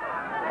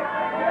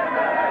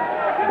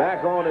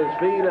 Back on his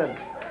feet, and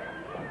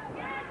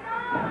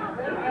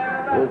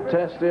the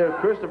test here.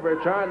 Christopher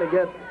trying to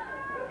get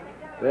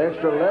the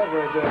extra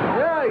leverage, and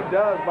yeah, he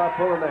does by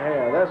pulling the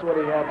hair. That's what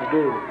he had to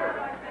do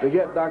to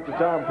get Dr.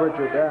 Tom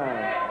Prichard down.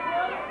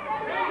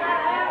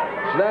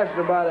 Snatched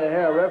him by the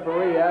hair.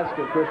 Referee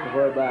asking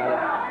Christopher about it.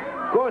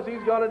 Of course,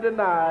 he's going to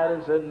deny it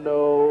and said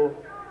no.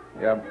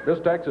 Yeah, Miss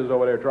Texas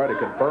over there tried to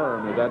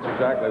confirm that that's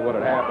exactly what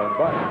had happened,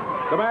 but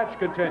the match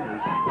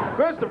continues.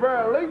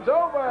 Christopher leaps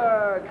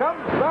over,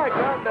 comes back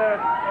under.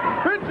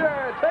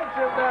 Prichard takes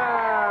him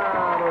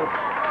down.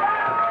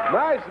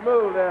 Nice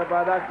move there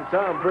by Dr.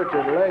 Tom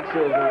Prichard. Leg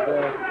scissors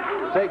there.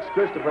 Takes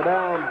Christopher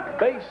down,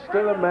 face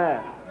to the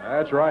mat.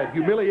 That's right.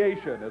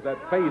 Humiliation as that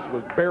face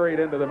was buried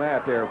into the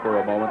mat there for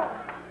a moment.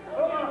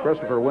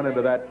 Christopher went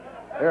into that.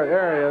 There he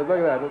is. Look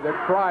at that. The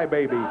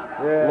crybaby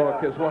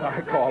look is what I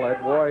call it.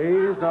 Boy,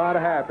 he's not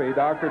happy.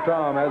 Dr.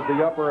 Tom has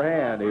the upper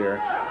hand here.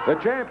 The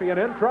champion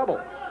in trouble.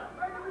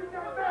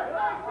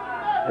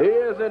 He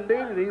is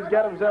indeed. He's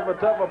got himself a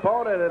tough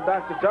opponent, and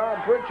Dr.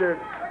 Tom Prichard.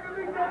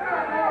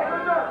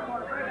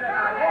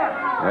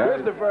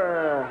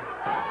 Christopher.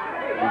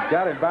 He's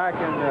got him back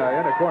in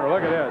the corner.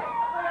 Look at this.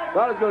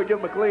 Thought he was going to give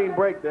him a clean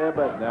break there,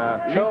 but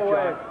no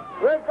way.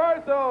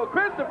 Reversal.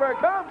 Christopher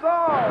comes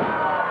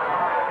off.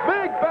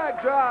 Big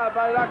back drive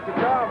by Dr.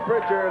 Tom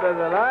Prichard,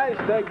 and a nice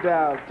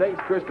takedown takes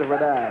Christopher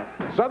down.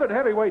 Southern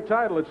heavyweight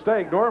title at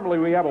stake. Normally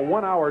we have a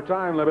 1-hour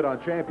time limit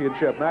on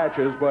championship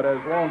matches, but as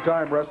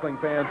longtime wrestling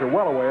fans are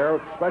well aware,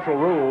 special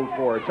rules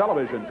for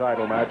television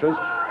title matches,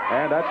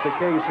 and that's the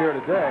case here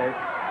today.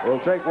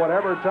 We'll take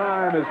whatever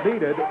time is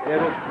needed.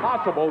 It is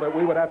possible that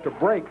we would have to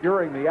break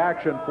during the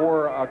action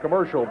for a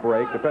commercial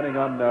break, depending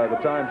on the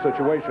time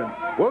situation.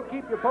 We'll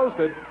keep you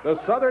posted. The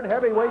Southern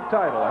heavyweight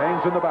title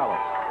hangs in the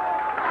balance.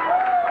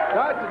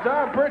 Dr.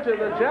 Tom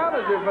Prichard, the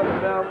challenger for the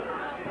belt,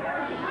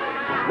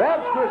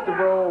 snaps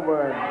Christopher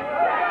over.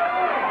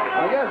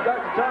 I guess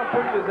Dr. Tom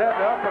Prichard's had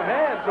the upper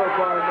hand so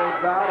far in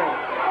this bout. And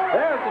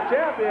there's the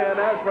champion,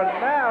 as for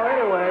now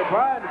anyway,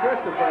 Brian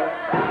Christopher.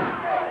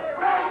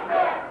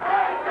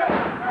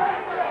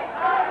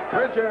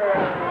 Prichard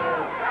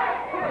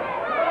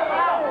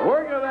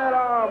working that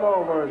arm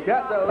over. Christopher has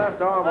got that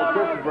left arm of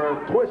Christopher,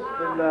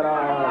 twisting that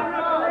arm.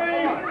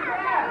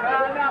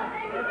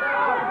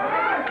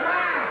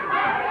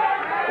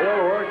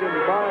 Still working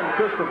to bind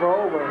Christopher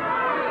over.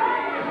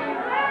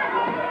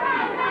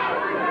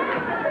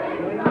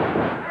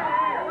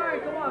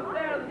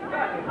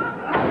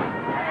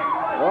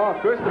 Oh,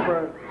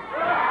 Christopher.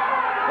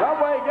 That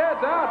way he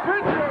gets out.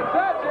 Prichard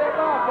sets him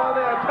off on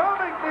the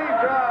atomic knee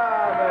drive.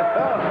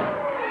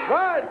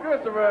 Brian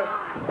Christopher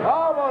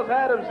almost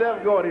had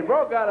himself going. He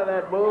broke out of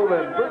that move,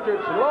 and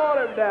Prichard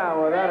slowed him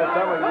down with that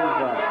atomic knee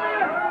drive.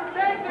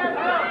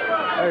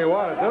 Tell you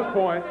what, at this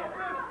point,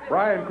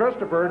 Brian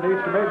Christopher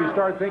needs to maybe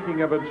start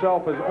thinking of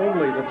himself as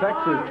only the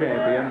Texas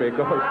champion,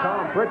 because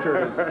Tom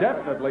Prichard is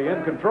definitely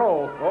in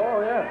control. Oh,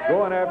 yeah.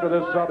 Going after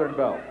this Southern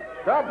belt.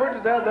 Tom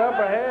Prichard's had the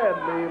upper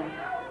hand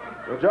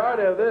the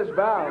majority of this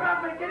bout.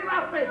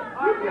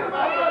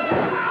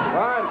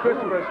 Brian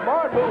Christopher,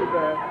 smart move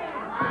there.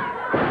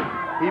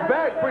 He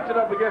backed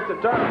Prichard up against the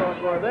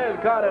turnbuckle and then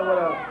caught him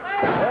with an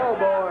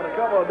elbow and a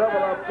couple of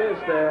double up fists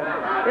there.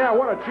 Yeah,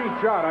 what a cheap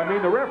shot. I mean,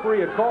 the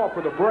referee had called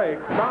for the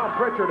break. Tom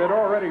Prichard had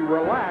already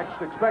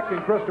relaxed, expecting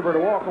Christopher to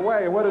walk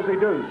away. And what does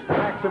he do?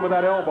 Smacks him with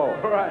that elbow.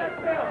 Right.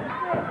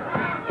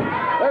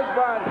 This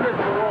Brian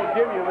Christopher won't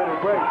give you many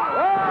breaks.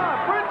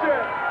 Ah,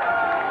 Prichard!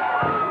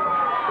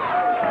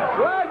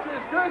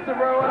 Slashes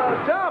Christopher with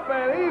a chop,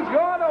 and he's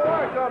going to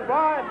work on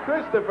Brian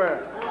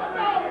Christopher.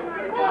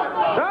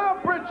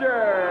 Tom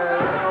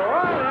Prichard,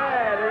 right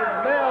hand, he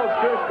nails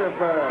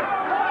Christopher.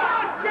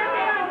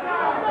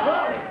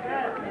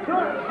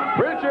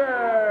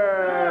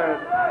 Prichard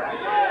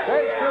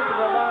takes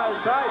Christopher by his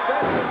side,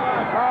 sets him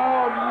up.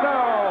 Oh,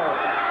 no.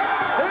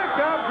 Here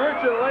comes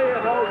Prichard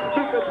laying those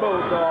stupid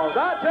bulldogs.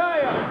 I tell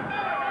you.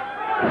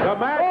 The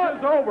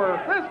match is over.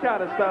 This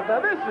kind of stuff.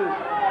 Now, this is,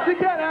 you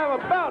can't have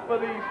a bout for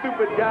these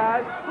stupid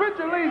guys.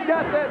 Richard Lee's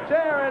got that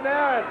chair in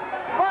there, and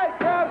Mike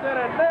grabs it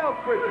and nails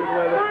Prichard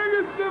with it. Bring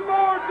us some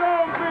more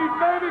dog meat,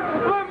 baby.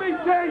 Let me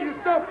tell you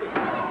something.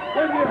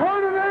 When you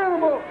hurt an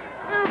animal,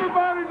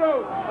 everybody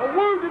knows a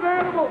wounded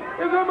animal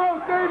is the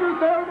most dangerous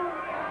animal.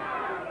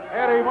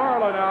 Eddie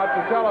Marlin out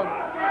to tell him.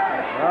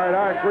 All right,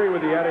 I agree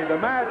with you, Eddie.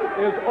 The match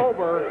is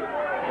over.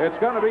 It's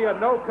going to be a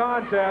no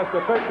contest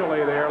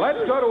officially there. Let's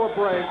go to a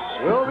break.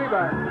 We'll be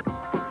back.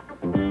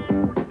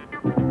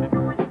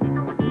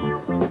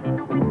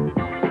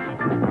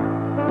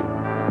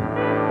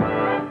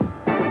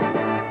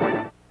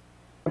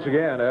 Once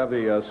again, have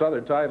the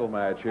Southern title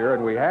match here,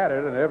 and we had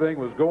it, and everything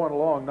was going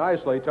along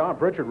nicely. Tom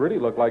Prichard really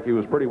looked like he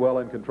was pretty well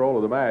in control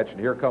of the match, and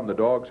here come the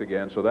dogs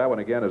again. So that one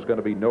again is going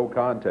to be no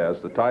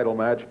contest. The title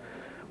match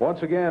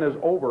once again is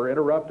over,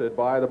 interrupted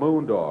by the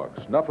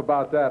Moondogs. Enough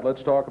about that.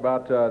 Let's talk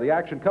about the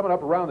action coming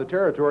up around the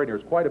territory, and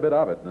there's quite a bit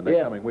of it in the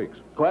next coming weeks.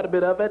 Quite a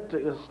bit of it,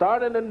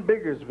 starting in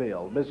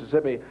Biggersville,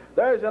 Mississippi.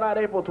 Thursday night,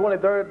 April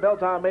 23rd, bell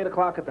time, 8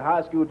 o'clock at the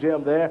high school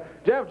gym there.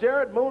 Jeff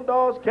Jarrett,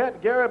 Moondogs, Kent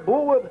Garrett,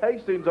 Bullwhip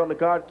Hastings on the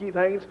card, Keith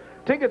Haynes.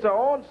 Tickets are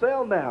on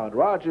sale now at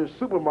Rogers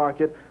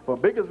Supermarket for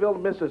Biggersville,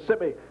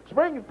 Mississippi.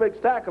 Spring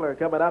Spectacular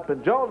coming up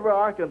in Jonesboro,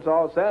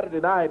 Arkansas,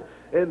 Saturday night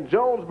in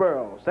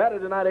Jonesboro.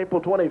 Saturday night,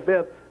 April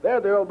 25th, there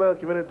at the Earl Bell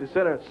Community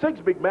Center. 6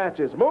 big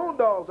matches.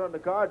 Moondogs on the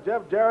card,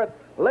 Jeff Jarrett,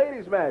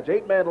 ladies match,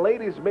 8-man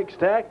ladies mixed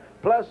tag,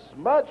 plus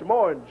much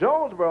more in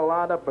Jonesboro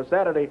lined up for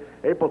Saturday,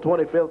 April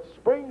 25th,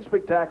 Spring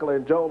Spectacular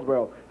in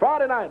Jonesboro.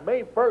 Friday night,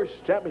 May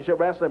 1st, Championship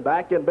Wrestling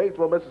back in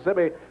Batesville,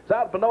 Mississippi,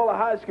 South Panola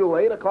High School,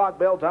 8 o'clock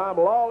bell time.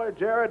 Lawler,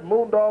 Jarrett,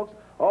 Moondogs,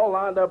 all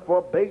lined up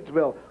for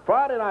Batesville.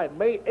 Friday night,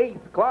 May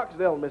 8th,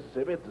 Clarksdale,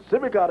 Mississippi, at the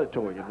Civic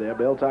Auditorium there.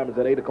 Bell time is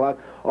at 8 o'clock.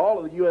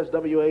 All of the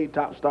USWA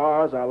top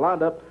stars are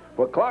lined up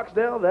for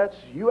Clarksdale. That's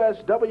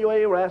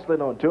USWA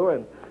Wrestling on tour,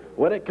 and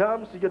when it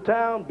comes to your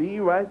town,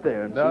 be right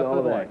there and see all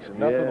of the action.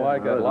 Nothing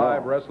like a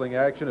live wrestling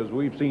action as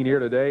we've seen here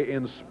today,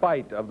 in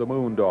spite of the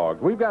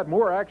Moondogs. We've got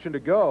more action to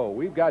go.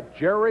 We've got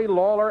Jerry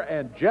Lawler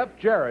and Jeff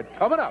Jarrett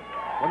coming up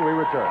when we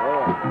return.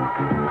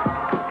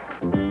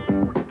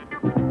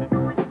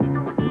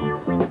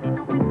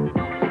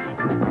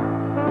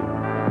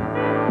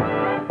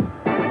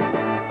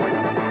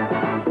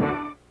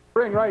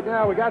 Right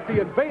now, we got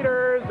the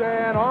Invaders,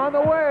 and on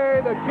the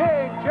way, the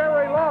King,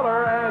 Jerry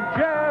Lawler, and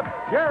Jeff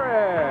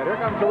Jarrett. Here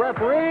comes the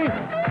referee,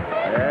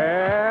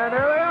 and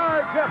there they are.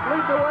 Jeff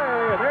leads the way,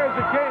 and there's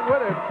the King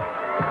with him.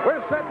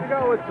 We're set to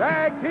go with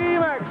tag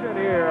team action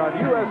here on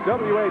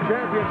USWA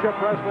Championship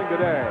Wrestling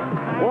today.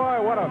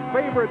 Boy, what a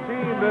favorite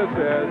team this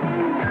is.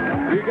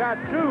 You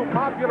got two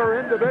popular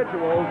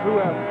individuals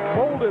who have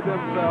molded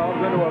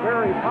themselves into a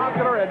very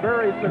popular and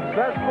very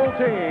successful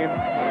team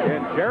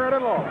in Jarrett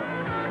and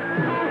Lawler.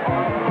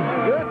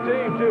 Good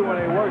team, too, when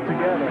they work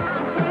together.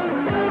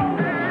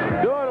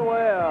 Doing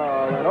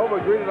well and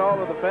over-greeting all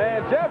of the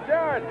fans. Jeff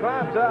Jarrett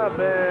climbs up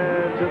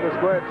into the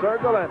squared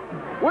circle, and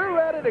we're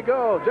ready to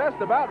go,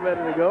 just about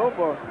ready to go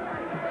for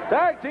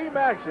tag team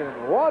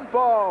action. 1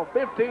 fall,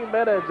 15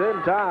 minutes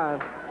in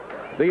time.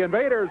 The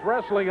Invaders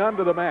wrestling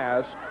under the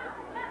mask.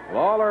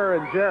 Lawler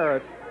and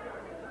Jarrett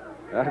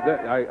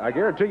I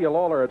guarantee you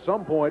Lawler at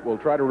some point will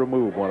try to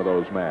remove one of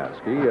those masks.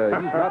 He's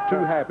not too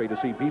happy to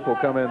see people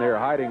come in there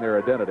hiding their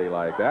identity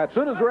like that. As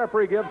soon as the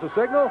referee gives the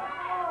signal,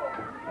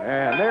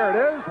 and there it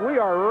is, we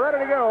are ready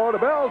to go. The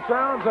bell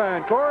sounds,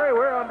 and Corey,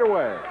 we're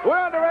underway. We're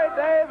underway,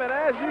 Dave, and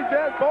as you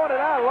just pointed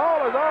out,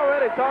 Lawler's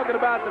already talking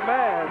about the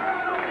mask.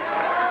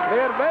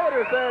 The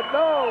Invader said,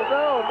 no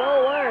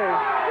way.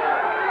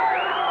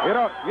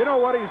 You know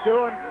what he's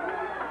doing?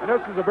 And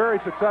this is a very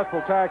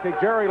successful tactic.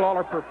 Jerry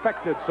Lawler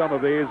perfected some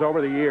of these over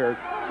the years.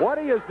 What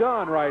he has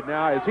done right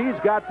now is he's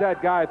got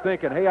that guy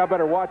thinking, hey, I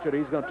better watch it.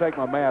 He's going to take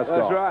my mask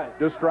off. That's right.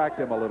 Distract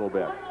him a little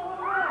bit.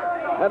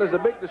 That is a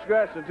big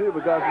distraction, too,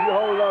 because if you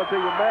hold on to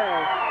your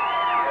mask,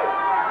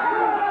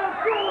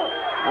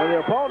 when the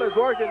opponent's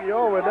working you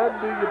over, it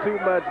doesn't do you too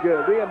much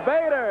good. The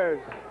Invaders.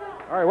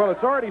 All right, well,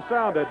 it's already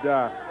sounded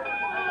there.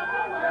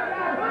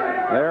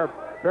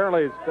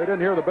 Apparently, they didn't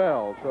hear the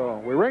bell, so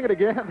we ring it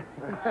again,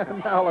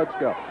 and now let's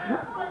go.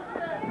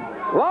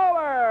 Lawler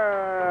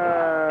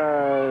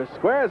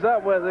squares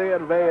up with the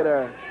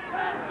Invader.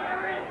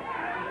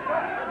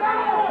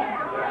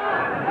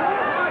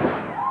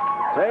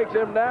 Takes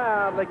him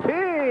down, the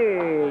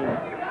King.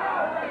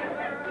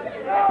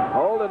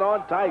 Holding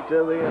on tight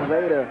to the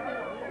Invader.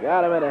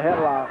 Got him in a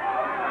headlock.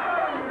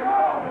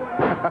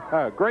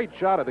 Great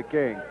shot of the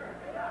King.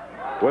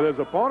 With his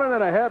opponent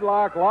in a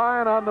headlock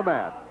lying on the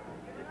mat.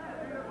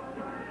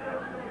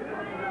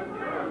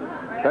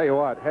 Tell you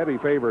what, heavy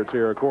favorites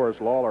here, of course,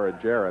 Lawler and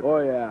Jarrett. Oh,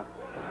 yeah.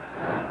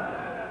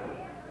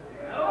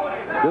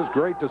 Just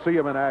great to see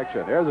him in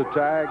action. There's a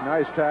tag,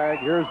 nice tag.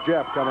 Here's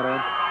Jeff coming in.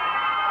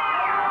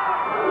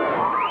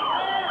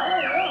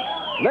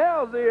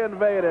 Nails the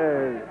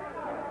Invader.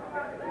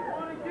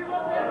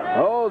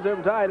 Holds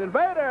him tight.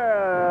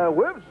 Invader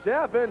whips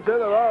Jeff into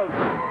the ropes.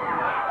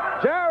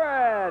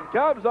 Jarrett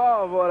comes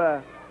off with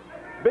a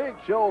big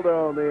shoulder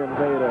on the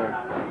Invader.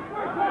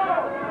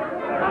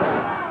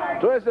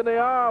 Twisting the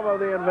arm of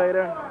the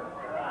Invader.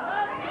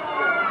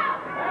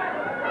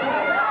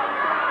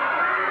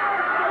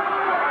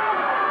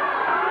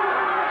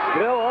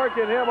 Still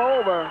working him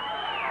over.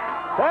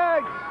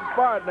 Tags his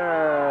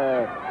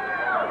partner,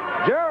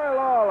 Jerry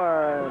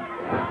Lawler.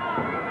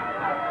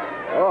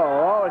 Oh,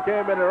 Lawler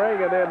came in the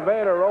ring and the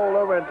Invader rolled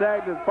over and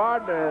tagged his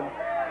partner.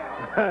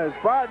 And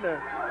his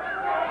partner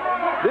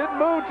didn't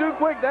move too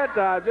quick that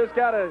time. Just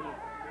kind of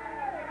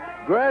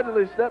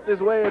gradually stepped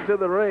his way into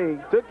the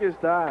ring. Took his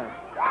time.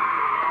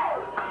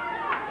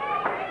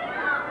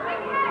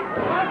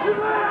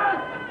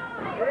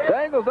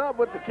 Tangles up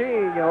with the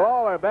King, and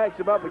Lawler backs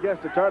him up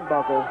against the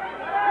turnbuckle.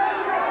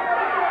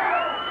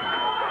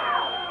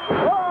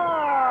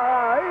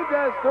 Oh, he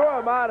just threw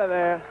him out of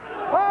there.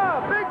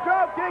 Oh, big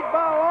drop kick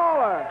by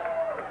Lawler.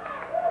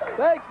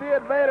 Takes the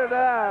Invader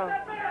down.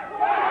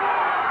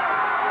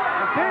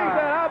 The King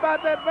said, how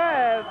about that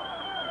mask?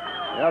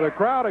 Yeah, the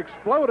crowd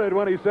exploded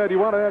when he said he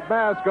wanted that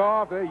mask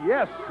off.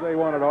 Yes, they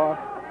want it off.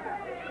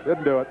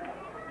 Didn't do it.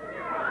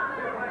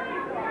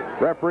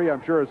 Referee,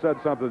 I'm sure, said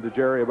something to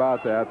Jerry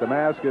about that. The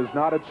mask is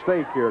not at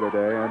stake here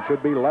today and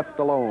should be left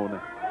alone.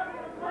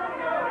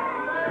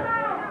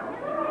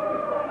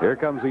 Here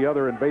comes the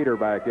other Invader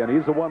back in.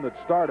 He's the one that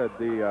started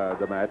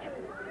the match.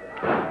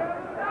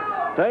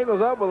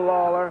 Tangles up with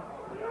Lawler.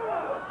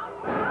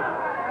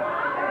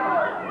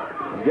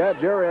 He's got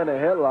Jerry in a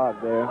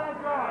headlock there.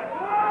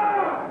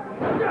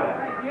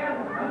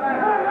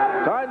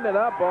 Tighten it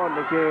up on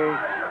the King.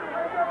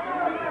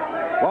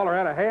 Lawler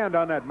had a hand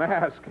on that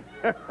mask,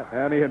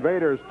 and the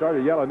Invaders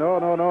started yelling, no,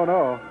 no, no,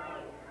 no.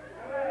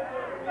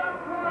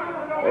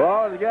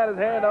 Lawler's got his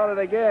hand on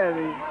it again.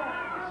 You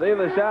see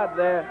the shot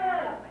there.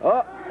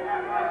 Oh,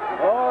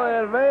 the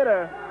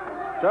Invader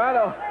trying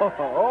to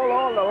hold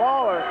on to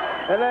Lawler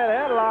in that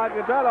headlock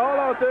and try to hold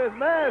on to his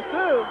mask,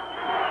 too.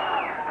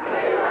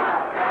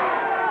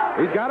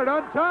 He's got it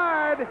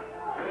untied.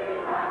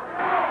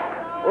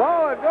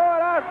 Lawler going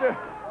after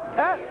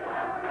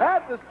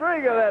at the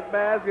string of that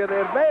mask, and the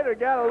Invader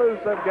got to lose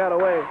some kind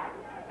of way.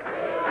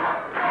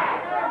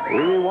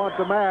 We want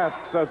the mask,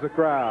 says the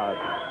crowd.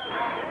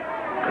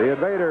 The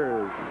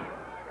Invaders.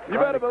 You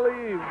better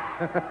believe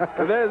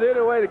if there's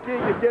any way the King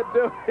can get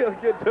to it, he'll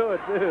get to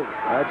it, too.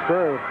 That's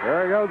true.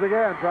 There he goes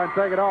again, trying to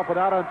take it off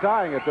without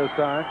untying it this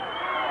time.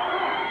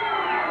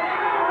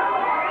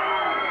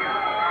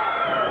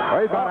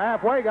 Well, he's about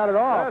halfway, got it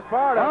off. That's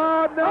part of it.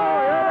 Oh, no,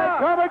 here they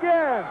come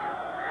again.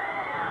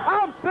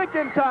 I'm sick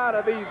and tired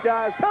of these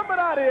guys coming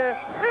out here,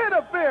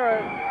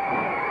 interfering.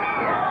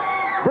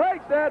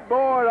 Breaks that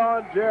board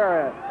on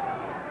Jarrett.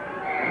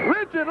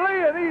 Richard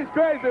Lee and these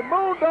crazy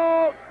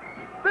Moondogs.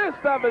 This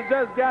stuff has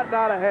just gotten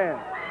out of hand.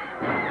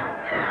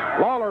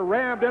 Lawler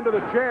rammed into the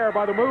chair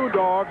by the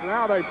Moondogs.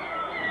 Now they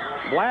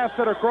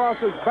blasted across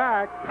his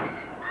back.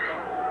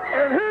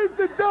 And here's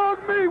the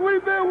dog meat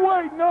we've been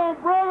waiting on,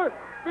 brother,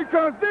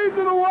 because these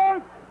are the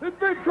ones that's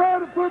been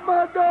trying to put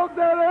my dogs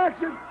out of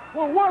action.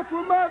 Well, watch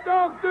what my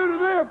dogs do to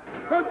them,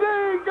 because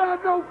they ain't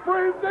got no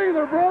friends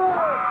either, brother.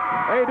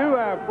 They do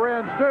have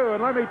friends, too,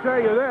 and let me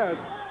tell you this.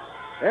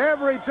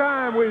 Every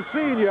time we've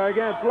seen you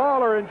against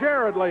Lawler and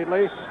Jarrett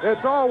lately,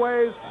 it's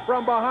always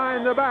from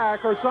behind the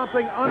back or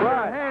something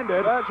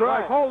underhanded, That's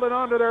right. like holding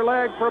onto their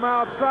leg from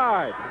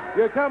outside.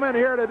 You come in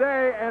here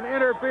today and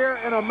interfere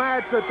in a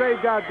match that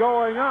they've got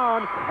going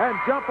on and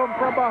jump them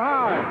from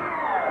behind.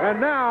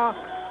 And now,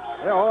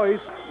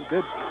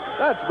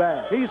 That's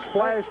bad. he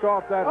splashed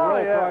off that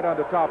rope right on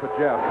the top of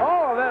Jeff.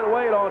 All of that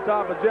weight on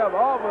top of Jeff,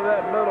 off of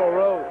that middle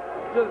rope,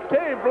 just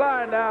came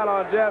flying down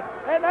on Jeff.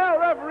 And now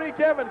referee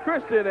Kevin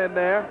Christian in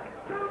there.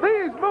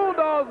 These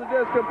Moondogs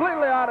are just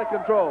completely out of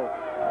control.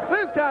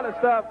 This kind of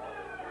stuff,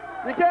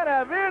 you can't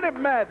have any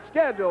match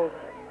scheduled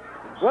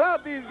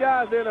without these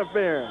guys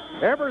interfering.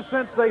 Ever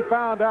since they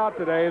found out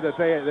today that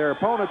their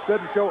opponents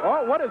didn't show...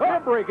 Oh, what has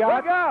Embry got?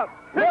 Look out!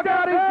 Look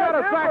out, he's got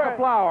a sack Embry. of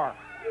flour.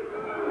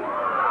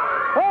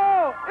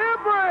 Oh,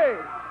 Embry!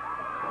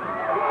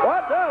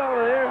 Watch that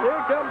over here.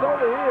 Here he comes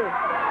over here.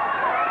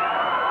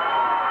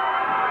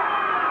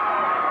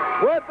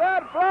 With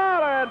that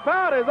flour and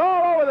pout is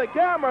all over the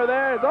camera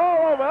there. It's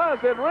all over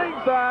us at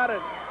ringside.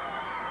 And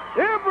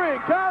Embry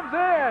comes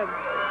in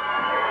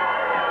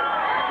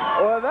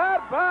with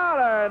that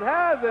powder and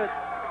has it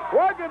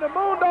working the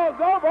Moondogs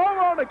over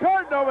on the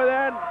curtain over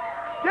there and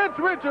gets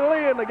Richard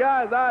Lee and the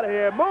guys out of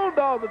here.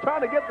 Moondogs are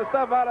trying to get the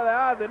stuff out of their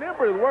eyes, and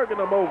Embry's working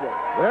them over.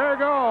 They're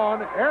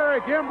gone.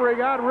 Eric Embry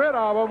got rid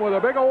of them with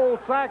a big old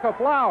sack of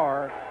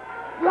flour.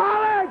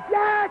 Lawler,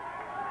 Jack,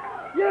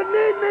 you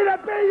need me to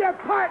be your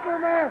partner,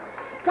 man,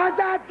 because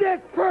I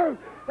just proved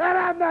that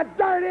I'm the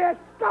dirtiest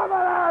scum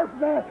on earth,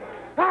 man.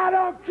 I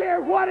don't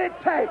care what it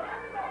takes.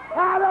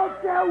 I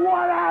don't care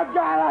what I've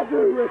got to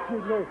do,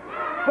 Richard Lee.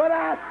 But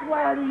I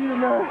swear to you,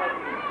 man,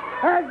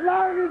 as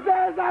long as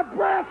there's a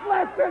breath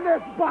left in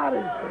this body,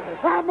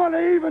 I'm going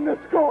to even the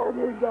score,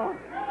 Moondog.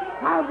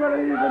 I'm going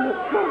to even the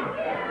score.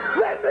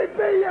 Let me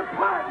be your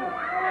partner.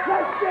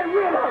 Let's get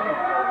rid of it.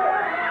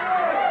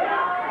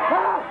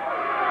 Huh?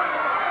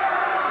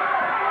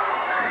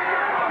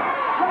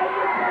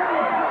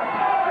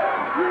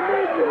 You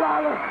need me,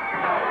 Lawler.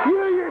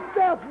 You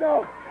yourself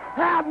know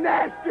how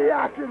nasty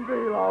I can be,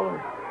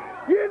 Lawler.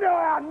 You know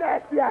how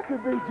nasty I can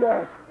be,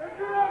 Jack.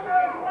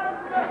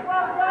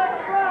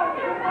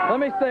 Let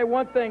me say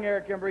one thing,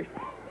 Eric Embry.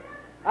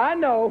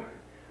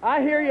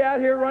 I hear you out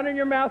here running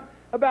your mouth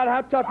about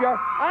how tough you are.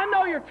 I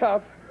know you're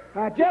tough.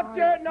 Jeff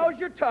Jarrett knows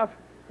you're tough.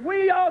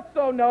 We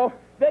also know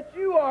that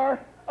you are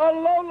a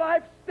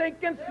low-life,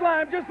 stinking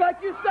slime, just like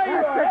you say you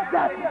are.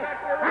 Exactly.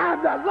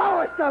 I'm the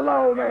lowest of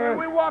low, man.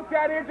 We walked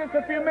out here just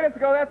a few minutes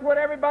ago. That's what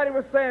everybody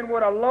was saying.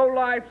 What a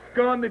low-life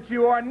scum that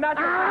you are. Not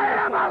I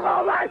am a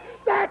lowlife.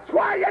 That's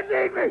why you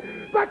need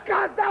me,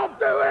 because they'll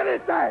do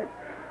anything.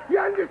 You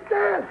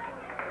understand?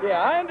 Yeah,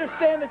 I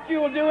understand that you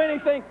will do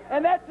anything,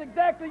 and that's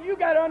exactly, you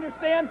got to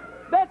understand,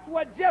 that's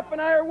what Jeff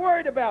and I are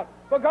worried about,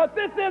 because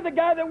this is a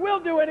guy that will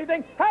do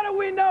anything. How do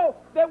we know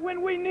that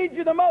when we need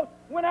you the most,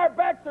 when our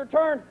backs are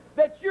turned,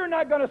 that you're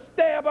not going to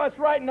stab us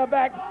right in the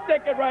back and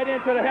stick it right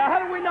into the hell? How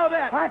do we know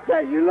that? I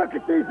tell you, look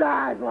at these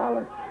eyes,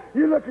 Lawler.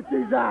 You look at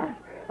these eyes.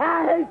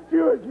 I hate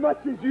you as much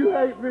as you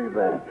hate me,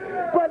 man.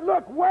 But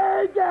look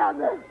way down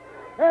there,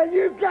 and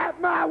you got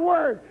my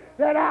word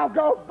that I'll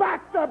go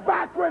back to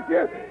back with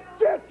you,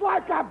 just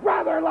like a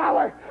brother,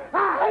 Lawler.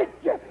 I hate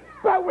you,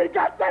 but we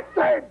got that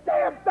same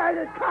damn thing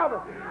in common.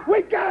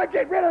 We gotta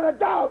get rid of the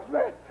dogs,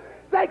 man.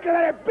 They can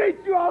let it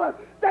beat you all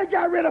up. They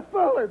got rid of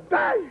Fuller.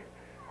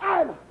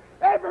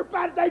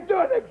 Everybody, they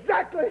doing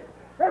exactly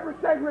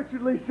everything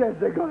Richard Lee says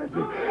they're gonna do.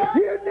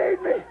 You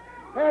need me,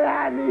 and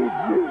I need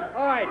you.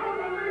 All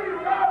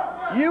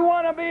right. You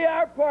want to be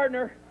our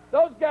partner.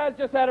 Those guys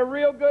just had a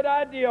real good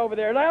idea over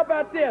there. Now, how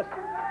about this?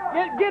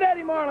 Get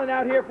Eddie Marlin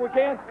out here if we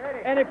can.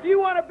 And if you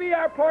want to be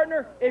our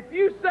partner, if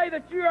you say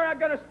that you are not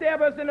going to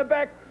stab us in the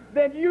back,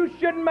 then you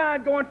shouldn't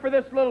mind going for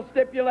this little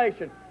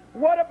stipulation.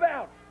 What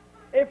about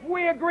if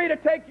we agree to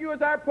take you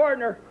as our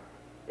partner,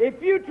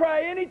 if you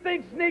try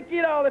anything sneaky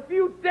at all, if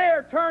you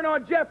dare turn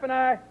on Jeff and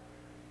I,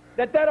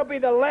 that'll be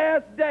the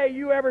last day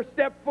you ever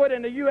step foot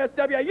in the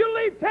USWA. You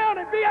leave town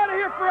and be out of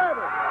here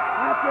forever.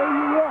 I tell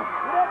you what.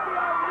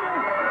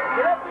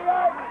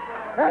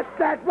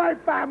 That's right,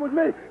 fine with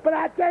me. But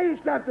I tell you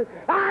something.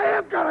 I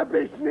am gonna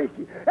be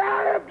sneaky.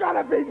 I am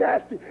gonna be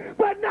nasty.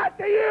 But not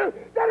to you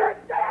that are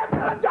damn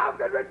good dogs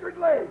than Richard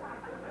Lee.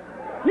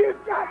 You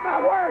got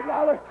my word,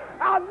 Lawler.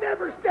 I'll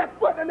never step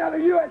foot in another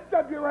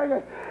USW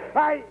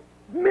ring.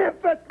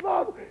 Memphis,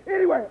 Global.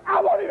 Anyway,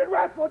 I won't even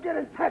wrestle again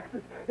in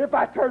Texas if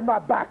I turn my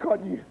back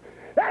on you.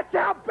 That's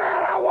how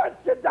bad I want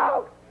you,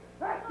 dog.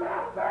 That's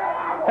how bad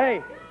I want you.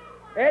 Hey,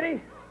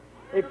 Eddie,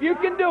 if you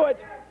can do it,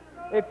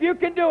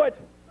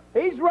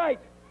 he's right.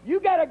 You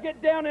got to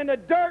get down in the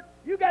dirt.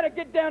 You got to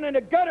get down in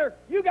the gutter.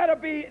 You got to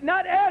be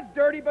not as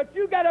dirty, but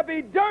you got to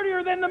be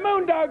dirtier than the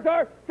Moondogs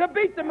are to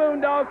beat the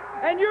Moondogs.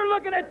 And you're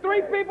looking at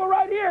three people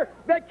right here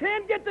that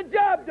can get the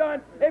job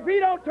done if he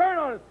don't turn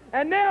on us.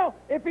 And now,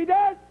 if he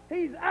does,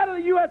 he's out of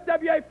the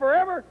USWA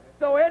forever.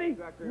 So, Eddie,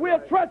 we'll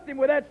trust him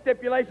with that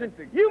stipulation.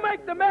 You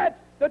make the match,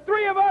 the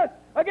three of us,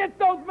 against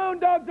those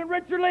Moondogs and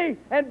Richard Lee.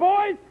 And,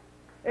 boys,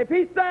 if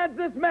he signs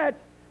this match,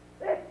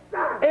 It's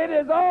time. It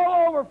is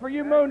all over for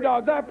you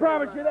Moondogs. I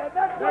promise you that.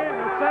 That's what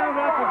sounds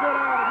like a good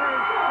idea.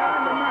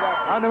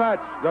 On the match.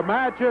 The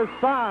match is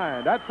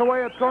signed. That's the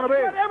way it's going to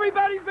be. what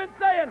everybody's been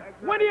saying.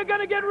 When are you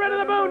going to get rid of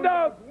the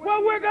Moondogs?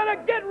 Well, we're going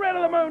to get rid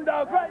of the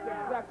Moondogs, right?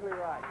 Exactly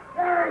right.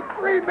 There ain't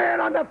 3 men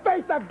on the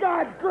face of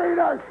God's green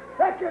earth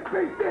that can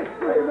beat this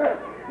 3 men.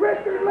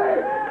 Richard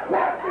Lee,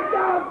 pass the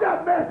dogs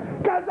up, man,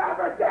 because I'm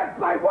a dead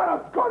plate. What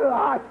else? Go to the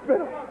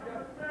hospital.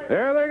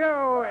 There they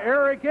go.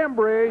 Eric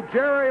Embry,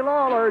 Jerry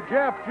Lawler,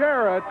 Jeff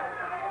Jarrett.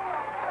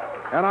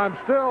 And I'm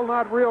still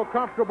not real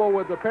comfortable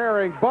with the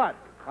pairing, but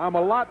I'm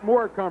a lot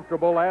more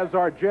comfortable, as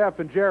are Jeff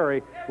and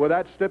Jerry, with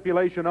that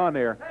stipulation on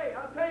there. Hey,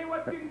 I'll tell you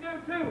what you can do,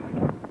 too.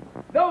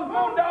 Those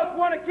Moondogs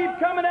want to keep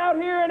coming out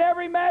here in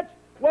every match.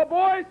 Well,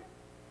 boys,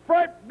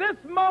 from this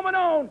moment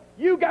on,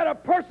 you got a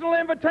personal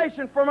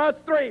invitation from us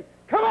 3.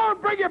 Come on,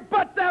 bring your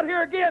butts out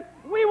here again.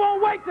 We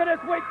won't wait till this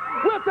week.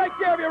 We'll take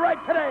care of you right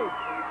today.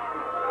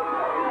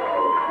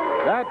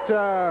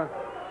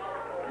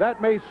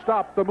 That may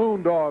stop the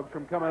Moondogs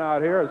from coming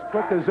out here as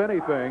quick as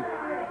anything.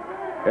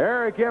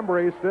 Eric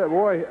Embry,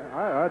 boy,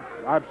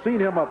 I've seen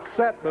him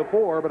upset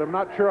before, but I'm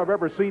not sure I've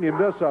ever seen him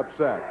this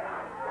upset.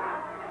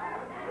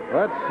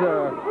 What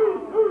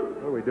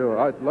do we do?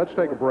 Let's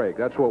take a break.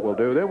 That's what we'll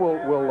do. Then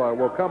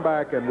we'll come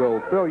back and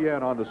we'll fill you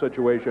in on the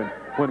situation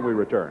when we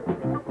return.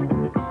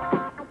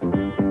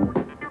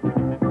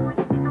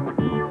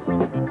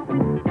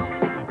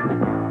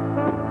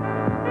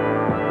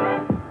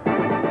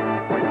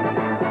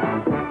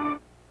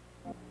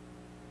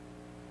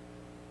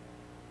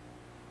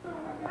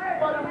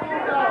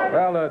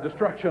 Well,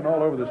 destruction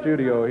all over the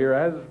studio here,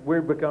 as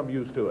we've become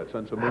used to it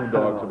since the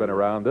Moondogs have been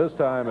around. This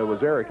time it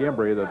was Eric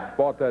Embry that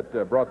brought that.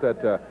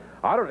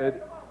 I thought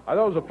it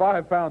was a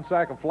 5-pound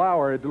sack of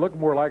flour. It looked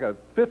more like a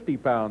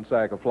 50-pound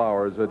sack of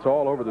flowers. It's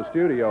all over the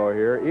studio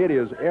here. It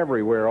is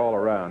everywhere, all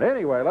around.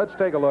 Anyway, let's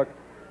take a look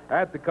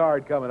at the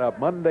card coming up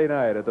Monday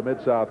night at the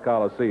Mid-South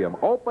Coliseum.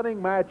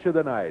 Opening match of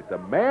the night, the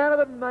man of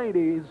the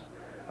 90s.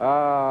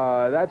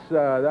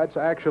 That's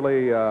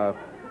actually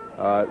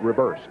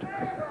reversed.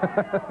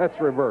 That's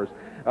reversed.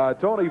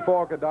 Tony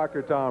Falk and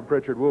Dr. Tom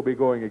Prichard will be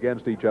going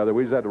against each other.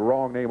 We just had the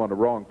wrong name on the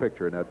wrong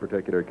picture in that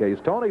particular case.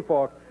 Tony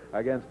Falk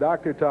against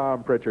Dr.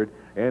 Tom Prichard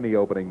in the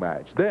opening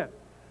match. Then,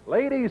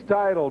 ladies'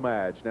 title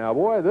match. Now,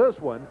 boy, this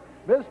one,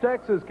 Miss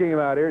Texas came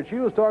out here, and she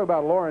was talking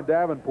about Lauren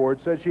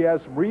Davenport, said she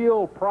has some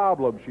real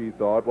problems, she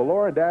thought. Well,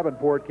 Lauren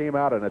Davenport came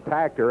out and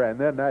attacked her, and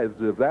then, as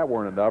if that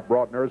weren't enough,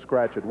 brought Nurse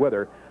Cratchit with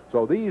her.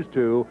 So these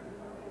two,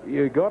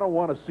 you're going to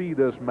want to see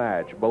this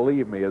match,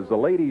 believe me, as the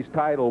ladies'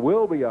 title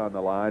will be on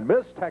the line.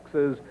 Miss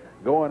Texas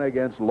going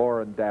against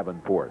Lauren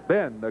Davenport.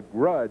 Then the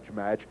grudge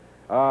match.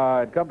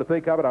 And come to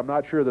think of it, I'm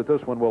not sure that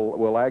this one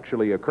will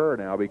actually occur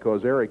now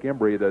because Eric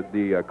Embry,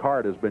 the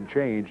card has been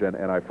changed, and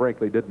I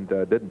frankly didn't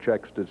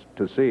check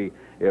to see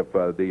if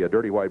the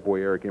Dirty White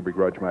Boy Eric Embry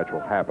grudge match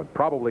will happen.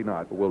 Probably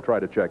not, but we'll try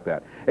to check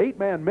that.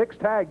 8-man mixed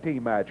tag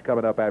team match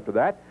coming up after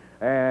that,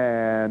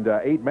 and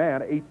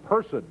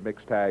 8-person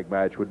mixed tag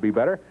match would be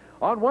better.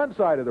 On one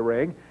side of the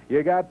ring,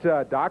 you got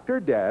Dr.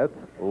 Death,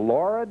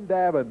 Lauren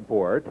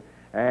Davenport,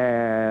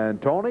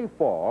 and Tony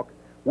Falk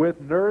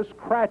with Nurse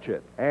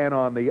Cratchit. And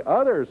on the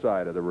other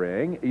side of the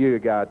ring, you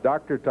got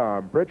Dr.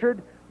 Tom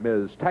Prichard,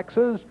 Ms.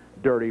 Texas,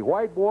 Dirty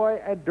White Boy,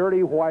 and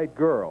Dirty White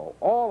Girl.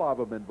 All of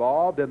them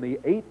involved in the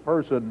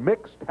 8-person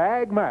mixed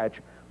tag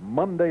match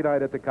Monday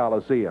night at the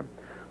Coliseum.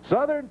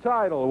 Southern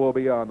title will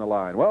be on the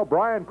line. Well,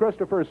 Brian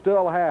Christopher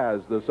still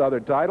has the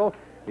Southern title.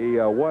 He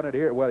won it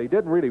here. Well, he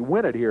didn't really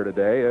win it here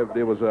today.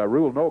 It was a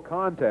rule no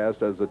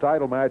contest, as the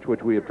title match,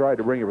 which we have tried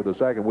to bring you for the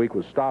second week,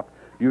 was stopped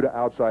due to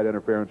outside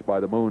interference by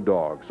the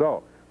Moondogs.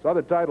 So,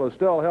 Southern title is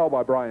still held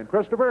by Brian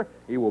Christopher.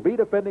 He will be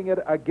defending it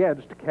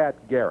against Cat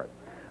Garrett.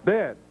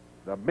 Then,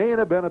 the main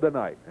event of the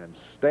night, and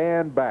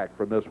stand back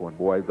from this one,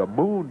 boy, the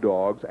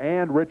Moondogs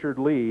and Richard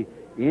Lee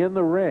in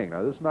the ring.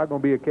 Now, this is not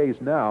going to be a case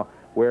now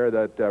where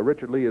that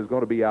Richard Lee is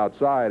going to be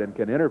outside and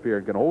can interfere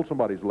and can hold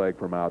somebody's leg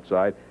from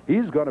outside.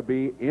 He's going to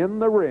be in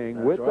the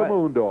ring with the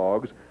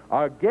Moondogs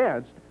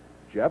against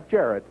Jeff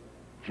Jarrett,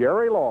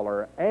 Jerry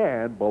Lawler,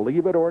 and,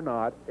 believe it or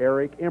not,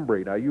 Eric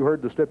Embry. Now, you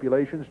heard the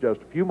stipulations just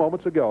a few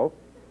moments ago.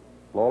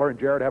 Lawler and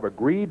Jarrett have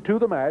agreed to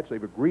the match.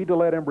 They've agreed to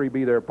let Embry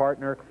be their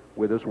partner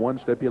with this one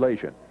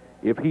stipulation.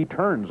 If he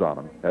turns on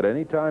them at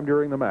any time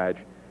during the match,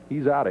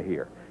 he's out of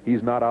here.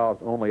 He's not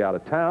only out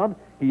of town,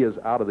 he is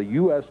out of the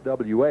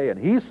USWA. And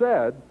he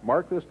said,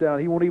 mark this down,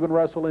 he won't even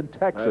wrestle in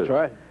Texas. That's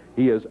right.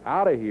 He is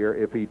out of here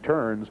if he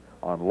turns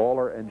on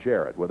Lawler and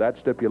Jarrett. With that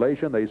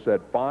stipulation, they said,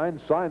 fine,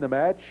 sign the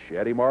match.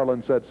 Eddie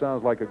Marlin said,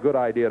 sounds like a good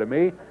idea to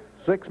me.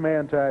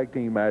 6-man tag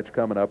team match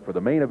coming up for the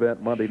main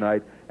event Monday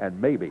night.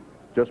 And maybe,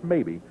 just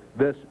maybe,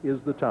 this is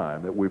the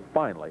time that we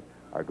finally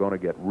are going to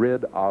get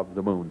rid of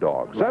the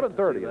Moondogs.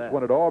 7:30 is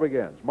when it all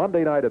begins.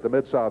 Monday night at the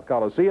Mid-South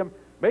Coliseum.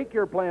 Make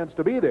your plans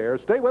to be there.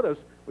 Stay with us.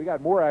 We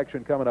got more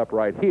action coming up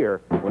right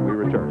here when we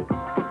return.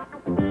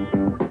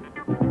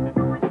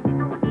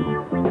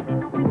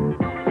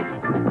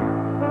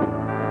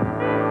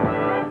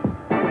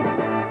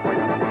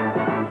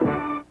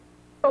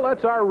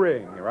 that's our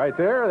ring right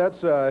there.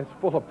 That's it's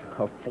full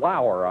of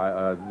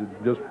flour,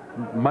 just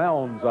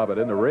mounds of it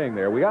in the ring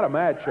there. We got a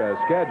match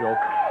scheduled.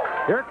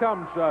 Here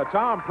comes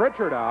Tom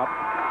Prichard out.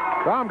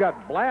 Tom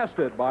got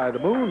blasted by the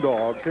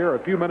Moondogs here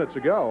a few minutes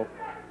ago,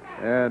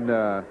 and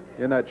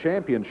in that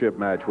championship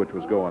match which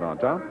was going on.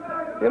 Tom?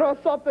 You know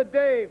something,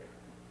 Dave?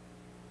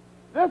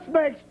 This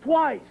makes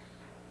twice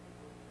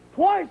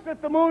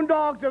that the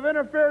Moondogs have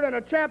interfered in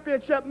a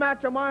championship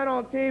match of mine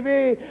on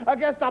TV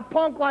against a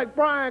punk like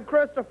Brian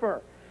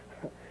Christopher.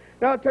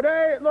 Now,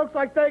 today, it looks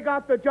like they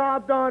got the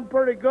job done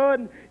pretty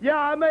good. And, yeah,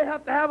 I may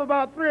have to have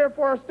about 3 or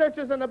 4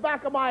 stitches in the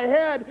back of my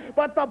head,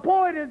 but the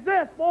point is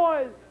this,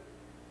 boys.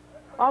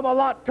 I'm a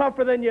lot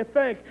tougher than you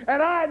think,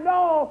 and I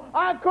know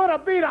I could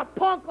have beat a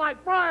punk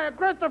like Brian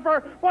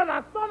Christopher for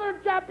the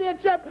Southern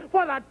Championship,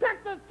 for the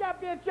Texas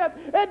Championship.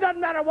 It doesn't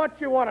matter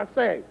what you want to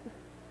say.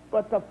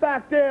 But the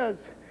fact is,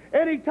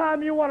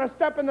 anytime you want to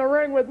step in the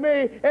ring with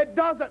me, it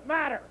doesn't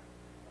matter.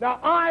 Now,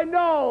 I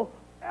know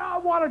I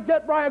want to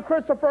get Brian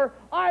Christopher.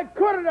 I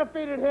could have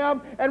defeated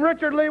him, and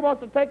Richard Lee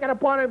wants to take it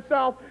upon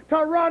himself to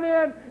run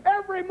in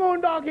every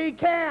Moondog he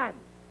can.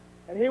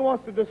 And he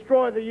wants to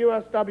destroy the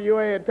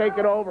USWA and take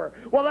it over.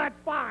 Well, that's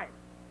fine,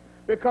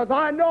 because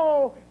I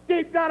know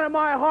deep down in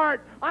my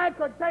heart I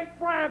could take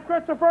Brian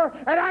Christopher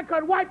and I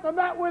could wipe the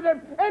mat with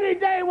him any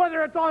day,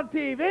 whether it's on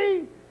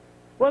TV,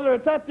 whether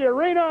it's at the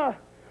arena,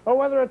 or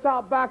whether it's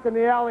out back in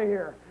the alley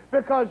here.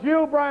 Because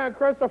you, Brian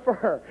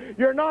Christopher,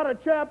 you're not a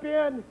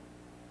champion.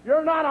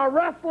 You're not a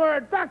wrestler.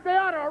 In fact, they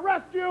ought to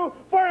arrest you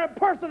for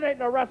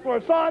impersonating a wrestler,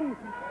 son.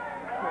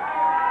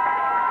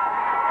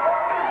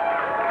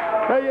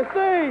 Now, you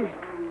see,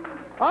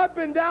 I've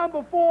been down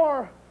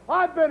before.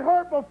 I've been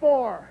hurt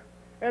before.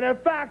 And in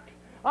fact,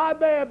 I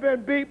may have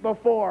been beat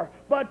before.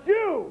 But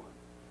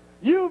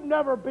you've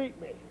never beat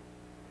me.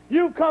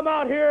 You've come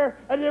out here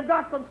and you've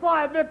got some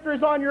sly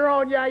victories on your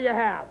own. Yeah, you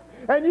have.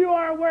 And you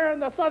are wearing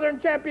the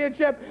Southern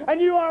Championship, and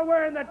you are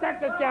wearing the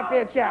Texas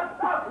Championship.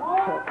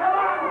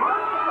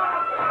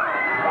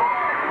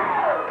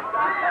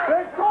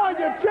 They call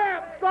you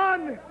champ,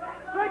 son.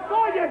 They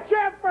call you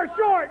champ for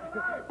short,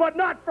 but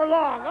not for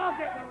long. I'll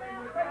get in the ring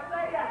with you.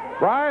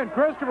 Brian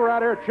Christopher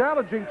out here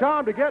challenging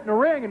Tom to get in the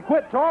ring and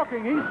quit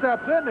talking. He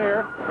steps in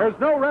there. There's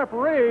no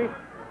referee,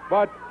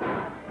 but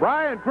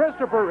Brian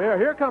Christopher,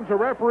 here comes a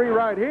referee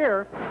right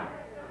here.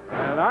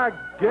 And I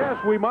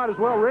guess we might as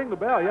well ring the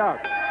bell. Yeah,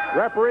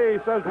 referee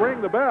says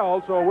ring the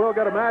bell, so we'll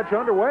get a match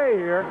underway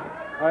here.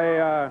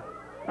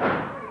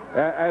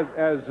 As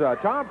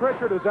Tom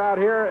Prichard is out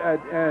here,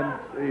 and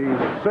he's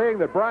saying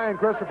that Brian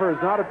Christopher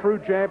is not a true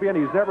champion.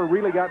 He's never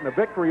really gotten a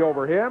victory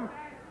over him,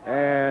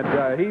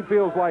 and he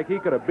feels like he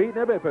could have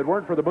beaten him if it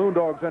weren't for the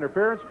Moondogs'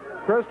 interference.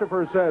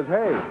 Christopher says,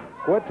 hey,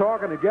 quit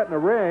talking and get in the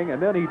ring,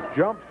 and then he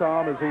jumps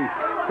Tom as he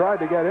tried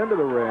to get into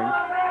the ring,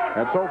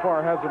 and so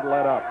far hasn't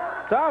let up.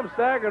 Tom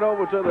staggered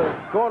over to the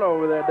corner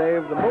over there,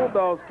 Dave. The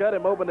Moondogs cut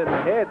him open in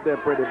the head there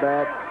pretty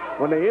bad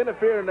when they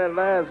interfered in that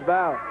last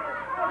bout.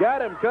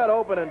 Got him cut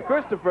open, and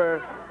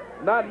Christopher,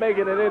 not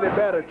making it any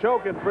better,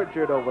 choking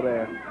Prichard over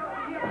there.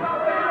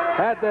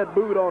 Had that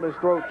boot on his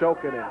throat,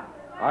 choking him.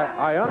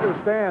 I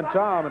understand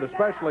Tom, and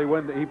especially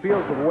when he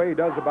feels the way he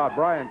does about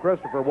Brian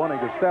Christopher wanting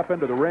to step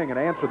into the ring and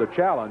answer the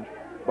challenge.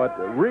 But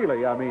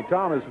really, I mean,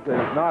 Tom is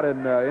not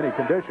in any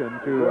condition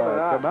to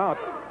mount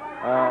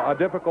a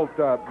difficult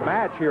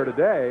match here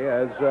today,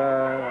 as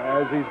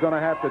he's going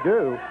to have to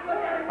do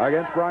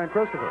against Brian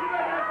Christopher.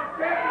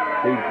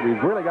 He's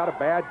really got a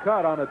bad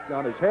cut on his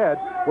head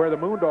where the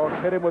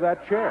Moondogs hit him with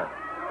that chair.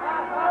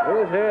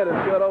 His head is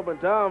cut open.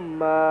 Tom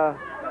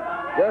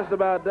just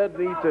about doesn't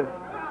need to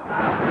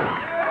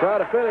try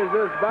to finish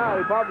this bout.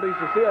 He probably needs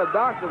to see a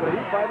doctor, but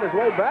he's fighting his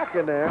way back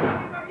in there.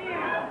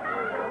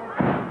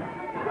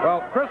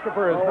 Well,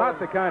 Christopher is not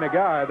the kind of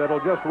guy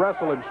that'll just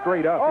wrestle him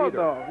straight up either.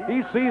 No.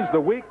 He sees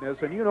the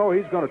weakness, and you know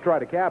he's going to try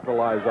to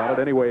capitalize on it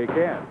any way he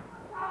can.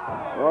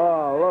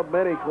 Oh, a little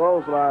mini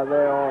clothesline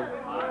there on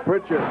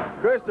Prichard.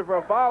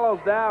 Christopher follows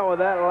down with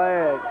that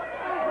leg.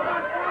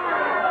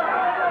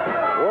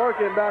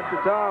 Working Dr.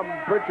 Tom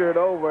Prichard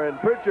over, and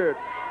Prichard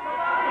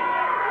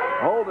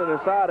holding the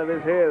side of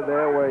his head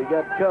there where he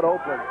got cut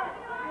open.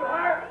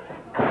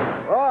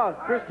 Oh,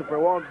 Christopher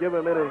won't give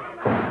him any.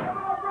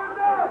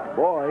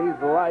 Boy, he's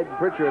lighting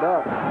Prichard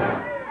up.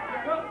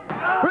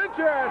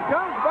 Prichard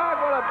comes back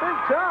with a big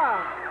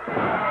chop.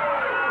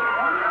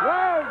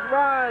 There's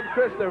Brian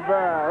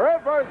Christopher.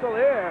 Reversal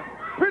here.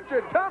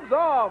 Prichard comes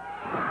off.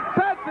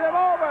 Sets him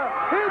over.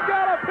 He's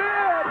got a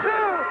pin,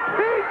 too.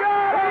 He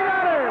got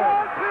it.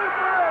 1, 2,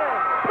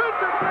 3.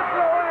 Prichard gets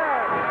the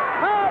win.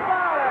 How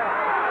about it?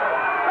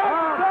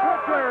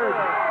 Prichard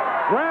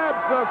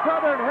grabs the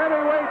Southern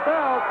heavyweight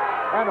belt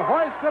and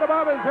hoists it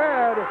above his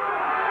head.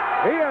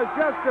 He has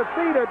just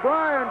defeated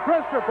Brian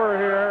Christopher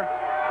here.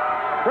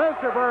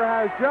 Christopher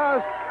has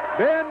just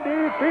been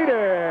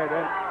defeated.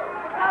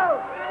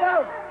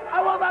 No, I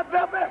want my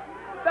belt back.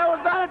 That was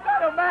not a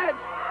title match.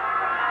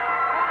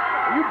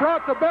 You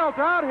brought the belt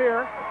out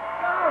here.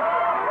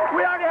 No,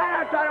 we already had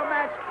our title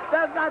match.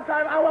 That's not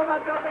title. I want my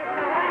belt back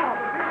now.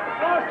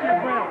 lost your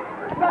belt.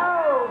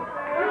 No!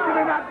 Give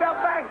me my belt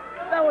back.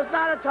 That was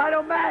not a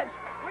title match.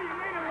 What do you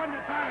mean it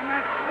wasn't a title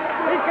match?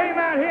 He came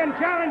out here and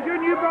challenged you,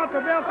 and you brought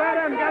the belt out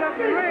and got up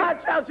in the ring. I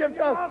challenged him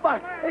to a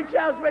fight. He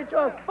challenged me to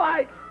a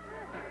fight.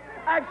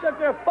 I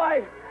accepted a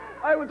fight.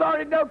 It was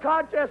already no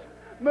contest.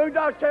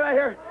 Moondogs came out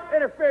here,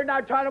 interfered in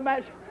our title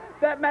match.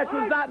 That match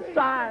was not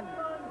signed.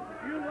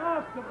 You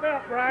lost the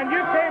belt, Brian.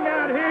 You came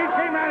out here, he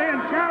came out here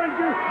and challenged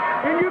you,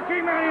 and you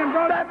came out here and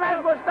brought that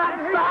match was not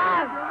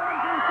signed.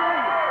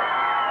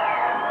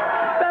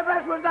 That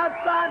match was not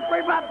signed.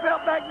 Bring my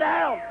belt back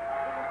now.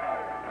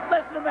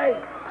 Listen to me.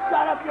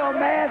 Shut up, you old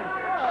man.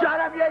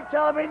 Shut up. You ain't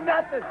telling me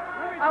nothing.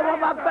 I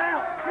want my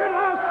belt. You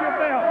lost your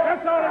belt.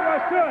 That's all there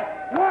was to it.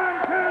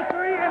 1, 2,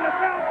 3, and the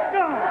belt's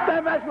gone.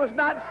 That match was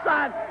not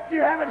signed. Do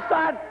you have it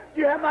signed?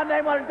 Do you have my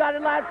name on the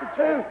dotted line for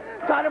 2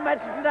 title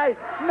matches today?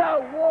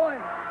 No, 1.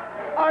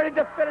 Already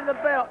defended the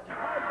belt.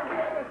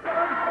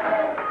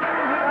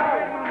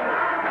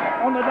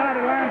 On the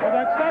dotted line for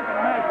that second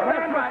match.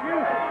 That's right.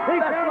 He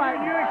told you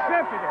and you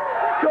accepted it.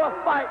 To a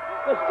fight.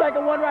 The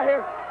second one right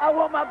here. I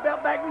want my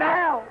belt back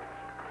now.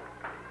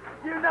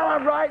 You know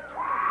I'm right.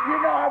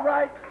 You know I'm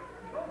right.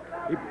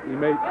 He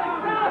may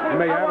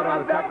have it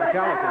on a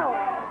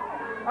technicality.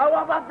 I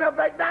want my belt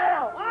back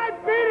now. I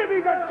beat him.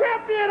 He's a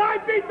champion. I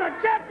beat the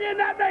champion.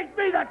 That makes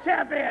me the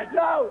champion.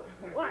 No.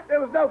 What?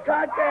 There was no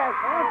contest.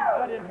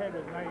 I didn't have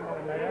his name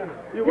on there.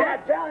 Yeah,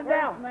 tell him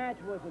now. This match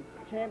was a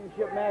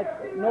championship match.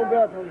 No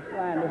belt on the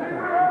line this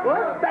time.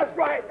 What? That's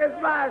right.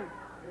 It's mine.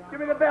 Give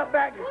me the belt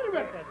back.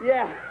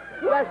 Yeah,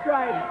 that's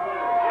right.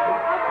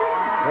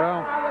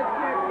 Well,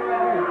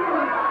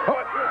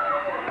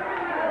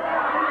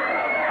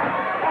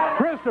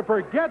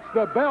 Christopher gets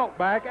the belt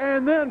back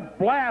and then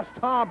blasts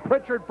Tom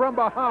Prichard from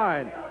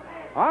behind.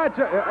 All right,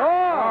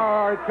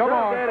 come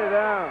on. Get it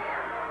down.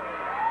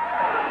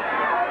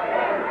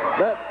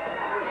 That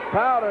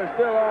powder is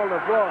still on the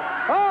floor.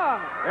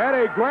 And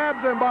he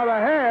grabs him by the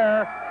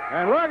hair,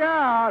 and look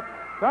out.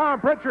 Tom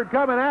Prichard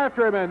coming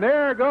after him, and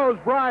there goes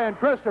Brian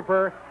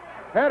Christopher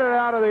headed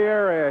out of the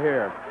area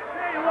here.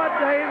 Tell you what,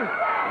 Dave,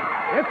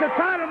 it's a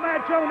title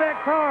match on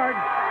that card.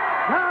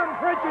 Tom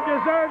Prichard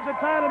deserves a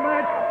title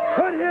match.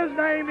 Put his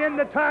name in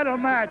the title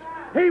match.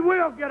 He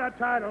will get a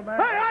title match.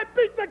 Hey, I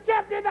beat the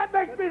champion. That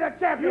makes me the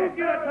champion. You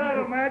get a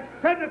title match.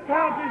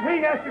 Technicalities,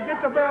 he has to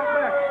get the belt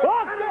back.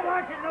 I don't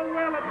like it no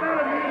well at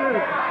better than you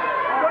do.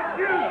 But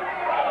you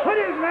put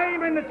his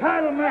name in the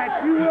title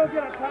match. You will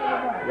get a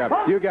title match.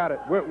 Yeah, you got it.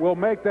 We'll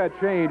make that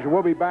change.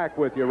 We'll be back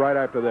with you right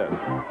after this.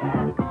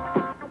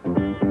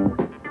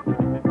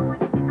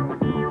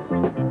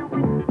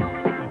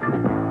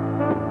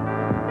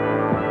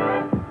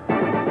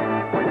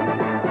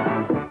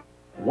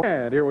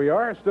 And here we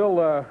are,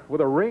 still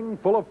with a ring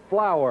full of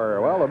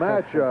flour. Well,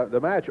 the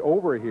match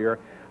over here,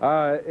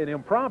 an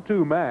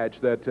impromptu match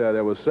that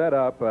was set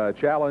up,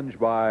 challenged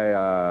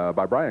by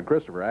Brian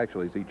Christopher.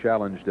 Actually, as he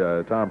challenged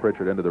Tom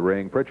Prichard into the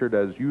ring. Prichard,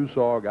 as you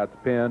saw, got the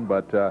pin,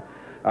 but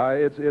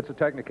it's a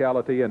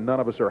technicality, and none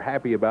of us are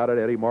happy about it.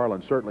 Eddie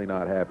Marlin's certainly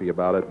not happy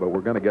about it, but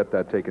we're going to get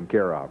that taken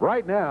care of.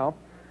 Right now,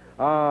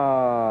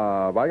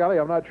 by golly,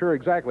 I'm not sure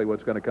exactly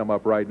what's going to come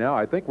up right now.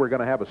 I think we're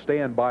going to have a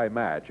standby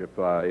match, if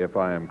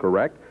I am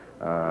correct.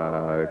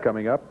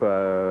 Coming up,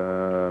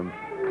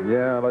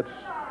 yeah,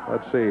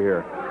 let's see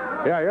here.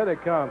 Yeah, here they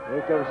come.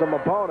 Here comes some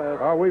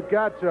opponents. We've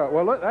got,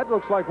 that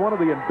looks like one of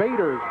the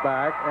Invaders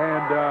back,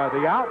 and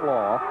the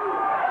Outlaw.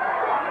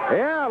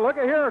 Yeah, look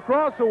at here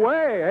across the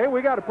way. Hey,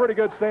 we got a pretty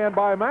good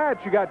standby match.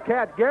 You got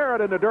Cat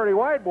Garrett and the Dirty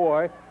White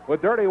Boy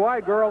with Dirty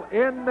White Girl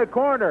in the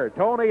corner.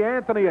 Tony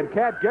Anthony and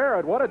Cat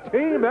Garrett. What a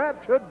team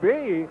that should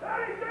be.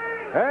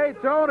 Hey,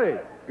 Tony,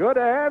 good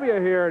to have you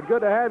here, and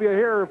good to have you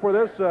here for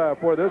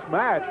this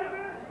match.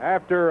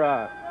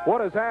 After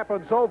what has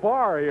happened so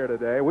far here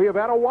today, we have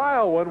had a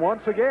wild one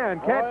once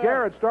again. Cat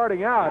Garrett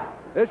starting out.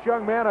 This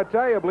young man, I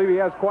tell you, I believe he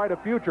has quite a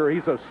future.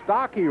 He's a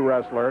stocky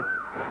wrestler,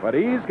 but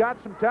he's got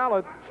some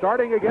talent.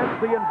 Starting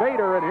against the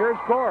Invader, and here's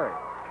Corey.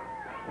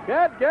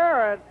 Cat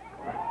Garrett,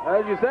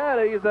 as you said,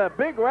 he's a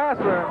big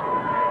wrestler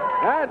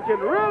and can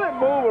really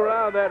move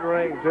around that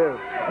ring, too.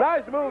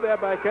 Nice move there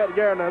by Cat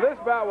Garrett. Now, this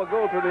bout will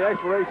go to the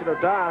expiration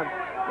of time.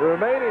 The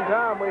remaining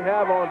time we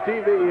have on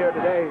TV here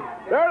today.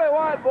 Dirty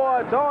White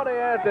Boy Tony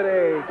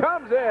Anthony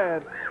comes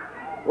in,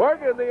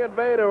 working the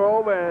Invader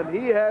over, and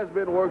he has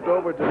been worked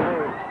over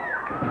today.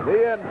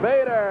 The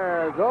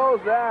Invader goes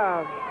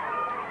down.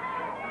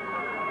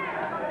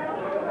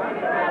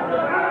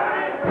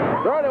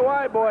 Dirty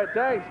White Boy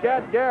tanks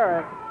Cat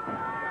Garrett.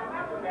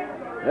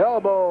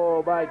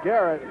 Elbow by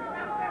Garrett.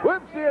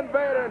 Whips the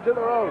Invader into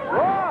the ropes.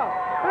 Wow,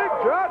 big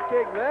drop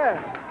kick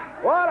there.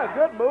 What a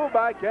good move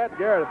by Cat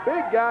Garrett. A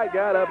big guy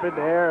got up in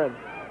the air and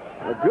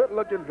a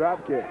good-looking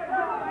drop kick.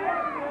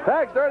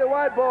 Tags Dirty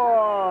White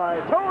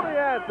Boy, Tony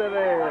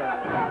Anthony.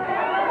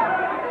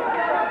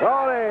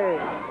 Tony.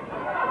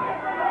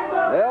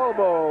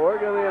 Elbow,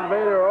 working the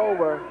Invader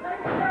over.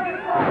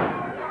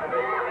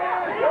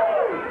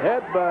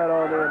 Headbutt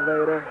on the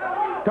Invader.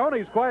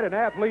 Tony's quite an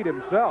athlete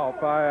himself.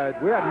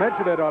 We hadn't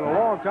mentioned it in a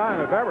long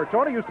time, if ever.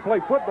 Tony used to play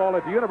football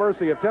at the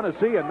University of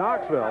Tennessee in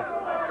Knoxville.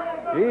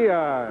 He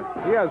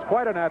has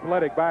quite an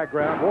athletic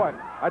background. Boy,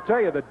 I tell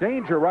you, the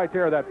danger right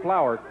there of that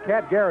flower.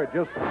 Cat Garrett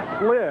just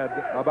slid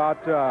about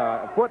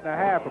a foot and a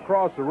half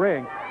across the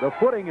ring. The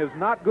footing is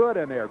not good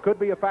in there. Could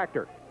be a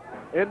factor.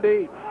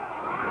 Indeed.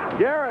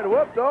 Garrett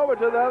whipped over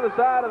to the other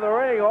side of the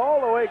ring,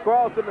 all the way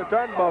crossing the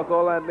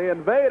turnbuckle, and the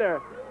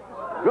Invader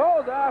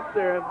goes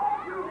after him.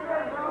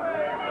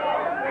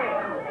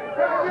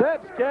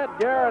 Sets Cat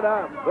Garrett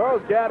up,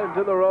 throws Cat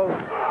into the ropes.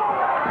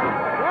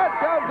 Cat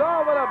comes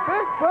on with a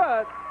big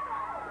foot,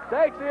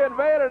 takes the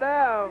Invader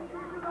down.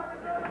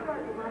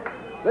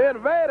 The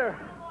Invader,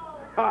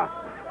 I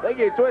think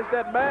he twisted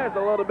that mask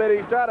a little bit.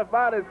 He's trying to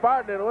find his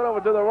partner and went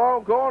over to the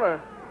wrong corner.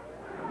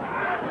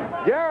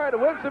 Garrett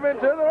whips him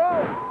into the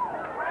ropes.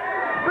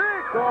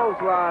 Big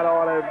clothesline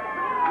on him.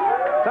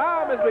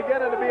 Time is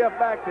beginning to be a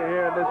factor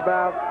here in this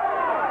bout.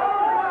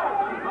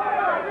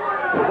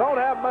 Don't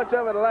have much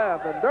of it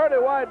left. And dirty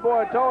white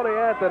boy Tony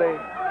Anthony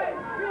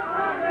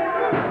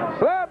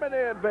slamming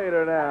the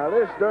Invader now.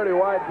 This dirty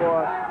white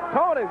boy.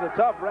 Tony's a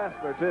tough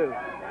wrestler, too.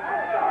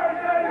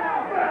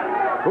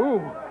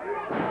 Ooh.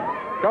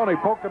 Tony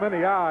poked him in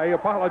the eye. He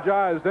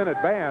apologized in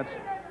advance.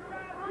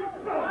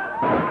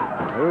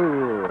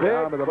 Ooh,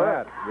 down to the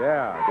mat.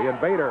 Yeah, the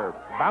Invader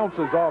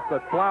bounces off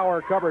the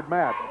flower-covered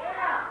mat.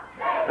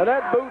 And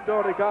that boot,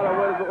 Tony, kind of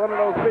was one of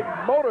those big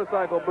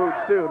motorcycle boots,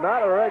 too.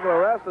 Not a regular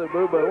wrestling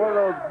boot, but one of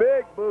those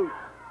big boots.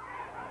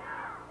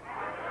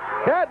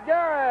 Cat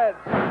Garrett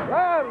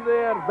slams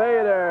the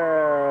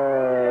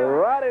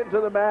Invader right into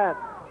the mat.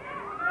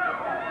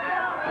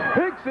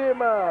 Picks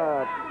him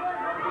up.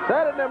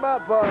 Setting him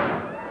up for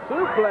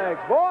suplex.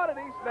 Boy, did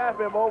he snap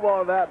him over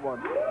on that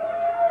one.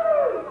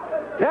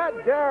 Cat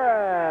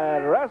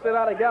Garrett wrestling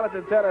out of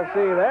Gallatin, Tennessee.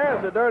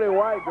 There's the dirty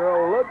white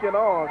girl looking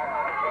on.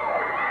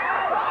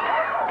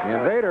 The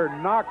Invader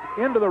knocked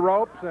into the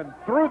ropes and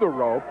through the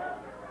ropes.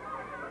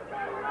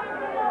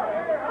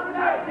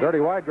 Dirty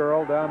white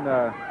girl down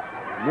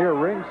near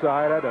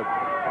ringside had to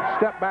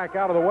step back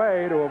out of the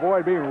way to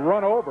avoid being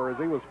run over as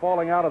he was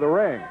falling out of the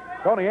ring.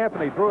 Tony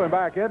Anthony threw him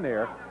back in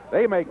there.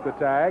 They make the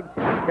tag.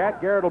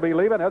 Cat Garrett will be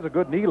leaving. That's a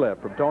good knee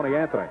lift from Tony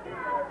Anthony.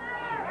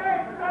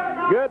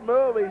 Good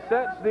move. He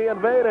sets the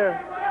Invader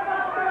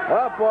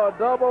up for a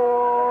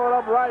double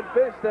upright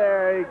fist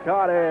there. He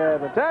caught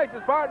him. And tags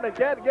his partner,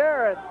 Cat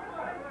Garrett.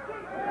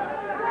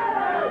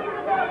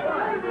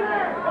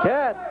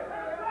 Cat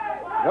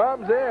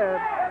comes in,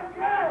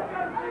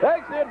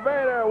 takes the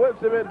Invader,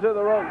 whips him into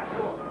the ropes.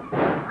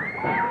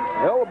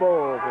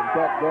 Elbow from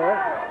Cat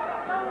Garrett.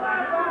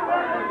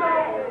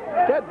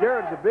 Cat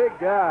Garrett's a big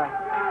guy.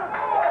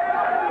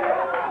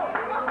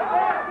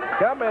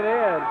 Coming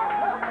in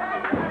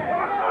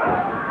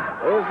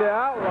is the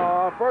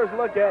Outlaw. First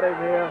look at him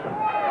here.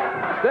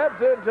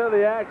 Steps into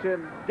the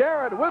action.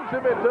 Garrett whips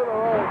him into the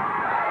ropes.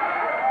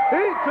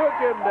 He took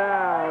him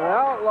down. The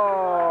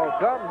Outlaw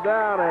comes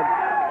down, and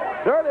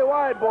dirty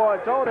white boy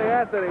Tony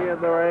Anthony in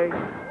the ring.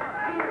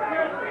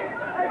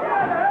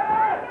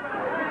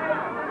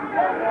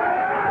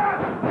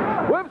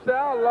 Whips the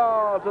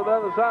Outlaw to the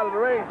other side of the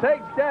ring.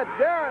 Takes Cat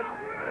Garrett.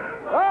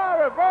 Oh,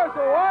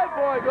 reversal. White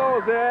boy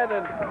goes in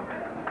and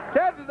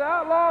catches the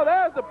Outlaw.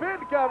 There's the pin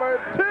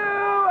cover. 2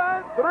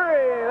 and 3.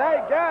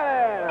 They got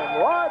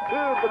him. 1,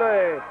 2,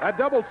 3. That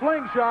double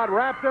slingshot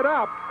wrapped it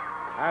up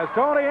as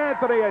Tony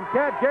Anthony and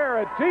Cat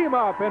Garrett team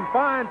up in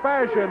fine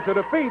fashion to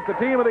defeat the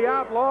team of the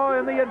Outlaw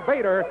and the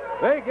Invader.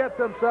 They get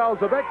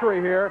themselves a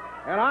victory here,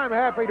 and I'm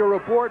happy to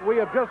report we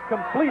have just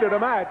completed a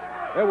match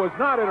that was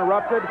not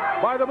interrupted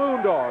by the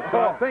Moondogs. So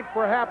I think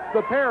perhaps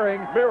the pairing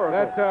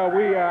that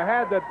we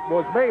had that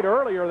was made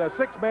earlier, the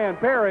 6-man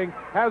pairing,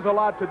 has a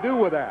lot to do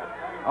with that.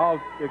 I'll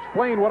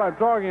explain what I'm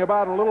talking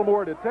about in a little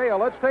more detail.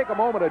 Let's take a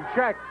moment and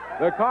check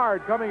the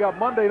card coming up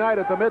Monday night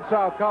at the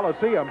Mid-South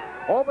Coliseum.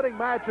 Opening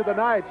match of the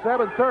night,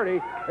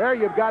 7:30. There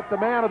you've got the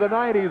man of the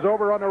 90s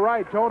over on the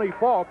right, Tony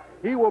Falk.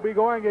 He will be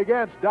going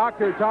against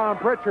Dr. Tom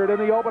Prichard in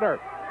the opener.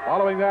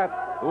 Following that,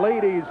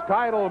 ladies'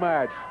 title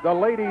match. The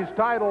ladies'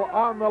 title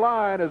on the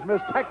line as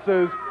Miss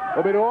Texas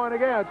will be going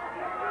against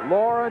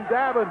Lauren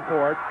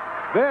Davenport.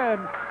 Then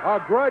a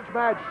grudge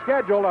match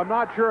scheduled. I'm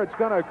not sure it's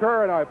going to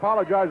occur, and I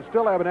apologize.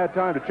 Still haven't had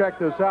time to check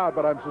this out,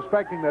 but I'm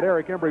suspecting that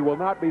Eric Embry will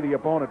not be the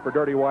opponent for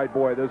Dirty White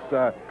Boy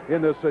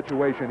in this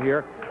situation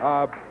here.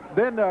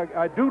 Then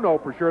I do know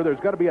for sure there's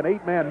going to be an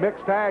 8-man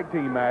mixed tag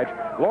team match.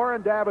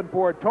 Lauren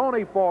Davenport,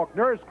 Tony Falk,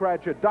 Nurse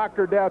Cratchit,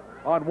 Dr. Death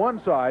on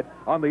one side.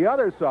 On the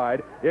other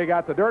side, you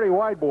got the Dirty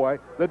White Boy,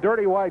 the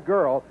Dirty White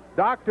Girl,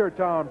 Dr.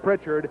 Tom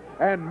Prichard,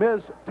 and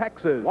Ms.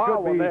 Texas.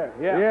 Wild one there.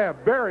 Yeah,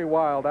 very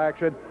wild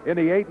action in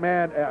the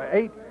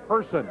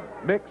 8-person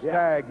mixed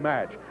tag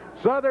match.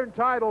 Southern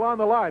title on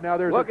the line. Now,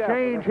 there's a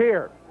change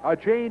here. a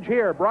change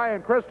here.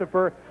 Brian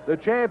Christopher, the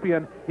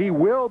champion, he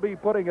will be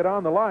putting it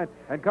on the line.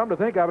 And come to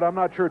think of it, I'm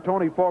not sure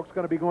Tony Falk's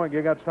going to be going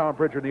against Tom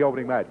Prichard in the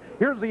opening match.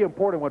 Here's the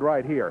important one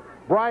right here.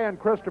 Brian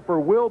Christopher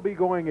will be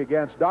going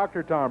against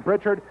Dr. Tom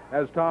Prichard,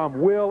 as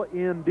Tom will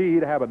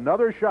indeed have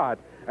another shot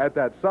at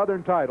that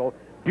Southern title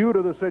due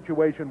to the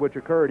situation which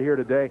occurred here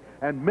today.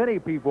 And many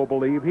people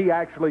believe he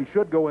actually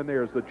should go in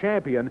there as the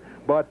champion,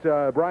 but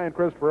Brian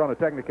Christopher, on a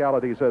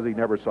technicality, says he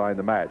never signed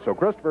the match. So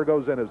Christopher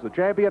goes in as the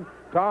champion.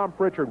 Tom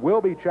Prichard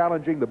will be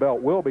challenging. The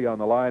belt will be on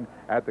the line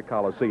at the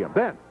Coliseum.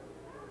 Then,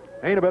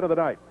 main event of the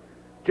night,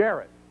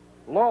 Jarrett,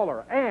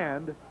 Lawler,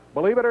 and,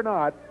 believe it or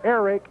not,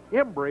 Eric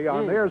Embry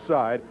on their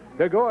side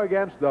to go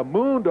against the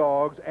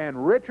Moondogs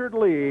and Richard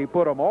Lee.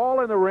 Put them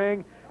all in the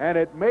ring, and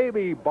it may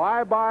be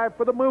bye-bye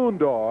for the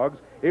Moondogs.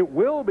 It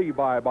will be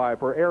bye-bye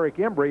for Eric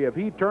Embry. If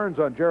he turns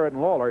on Jarrett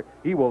and Lawler,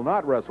 he will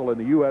not wrestle in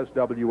the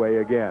USWA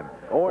again.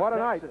 Or what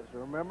Texas, a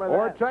night. remember that?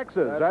 Or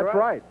Texas, that's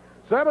right.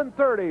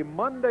 7:30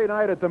 Monday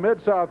night at the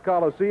Mid-South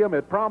Coliseum.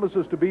 It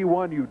promises to be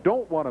one you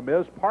don't want to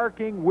miss.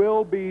 Parking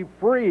will be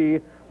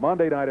free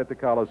Monday night at the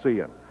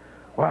Coliseum.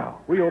 Wow,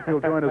 we hope you'll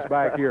join us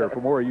back here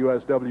for more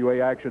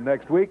USWA action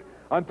next week.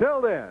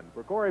 Until then,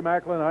 for Corey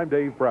Macklin, I'm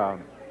Dave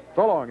Brown.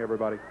 So long,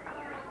 everybody.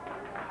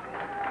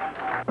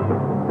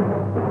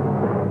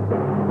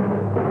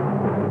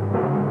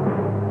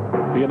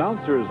 The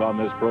announcers on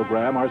this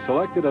program are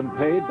selected and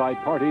paid by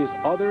parties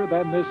other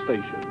than this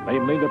station,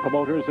 namely the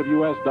promoters of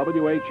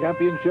USWA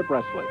Championship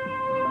Wrestling.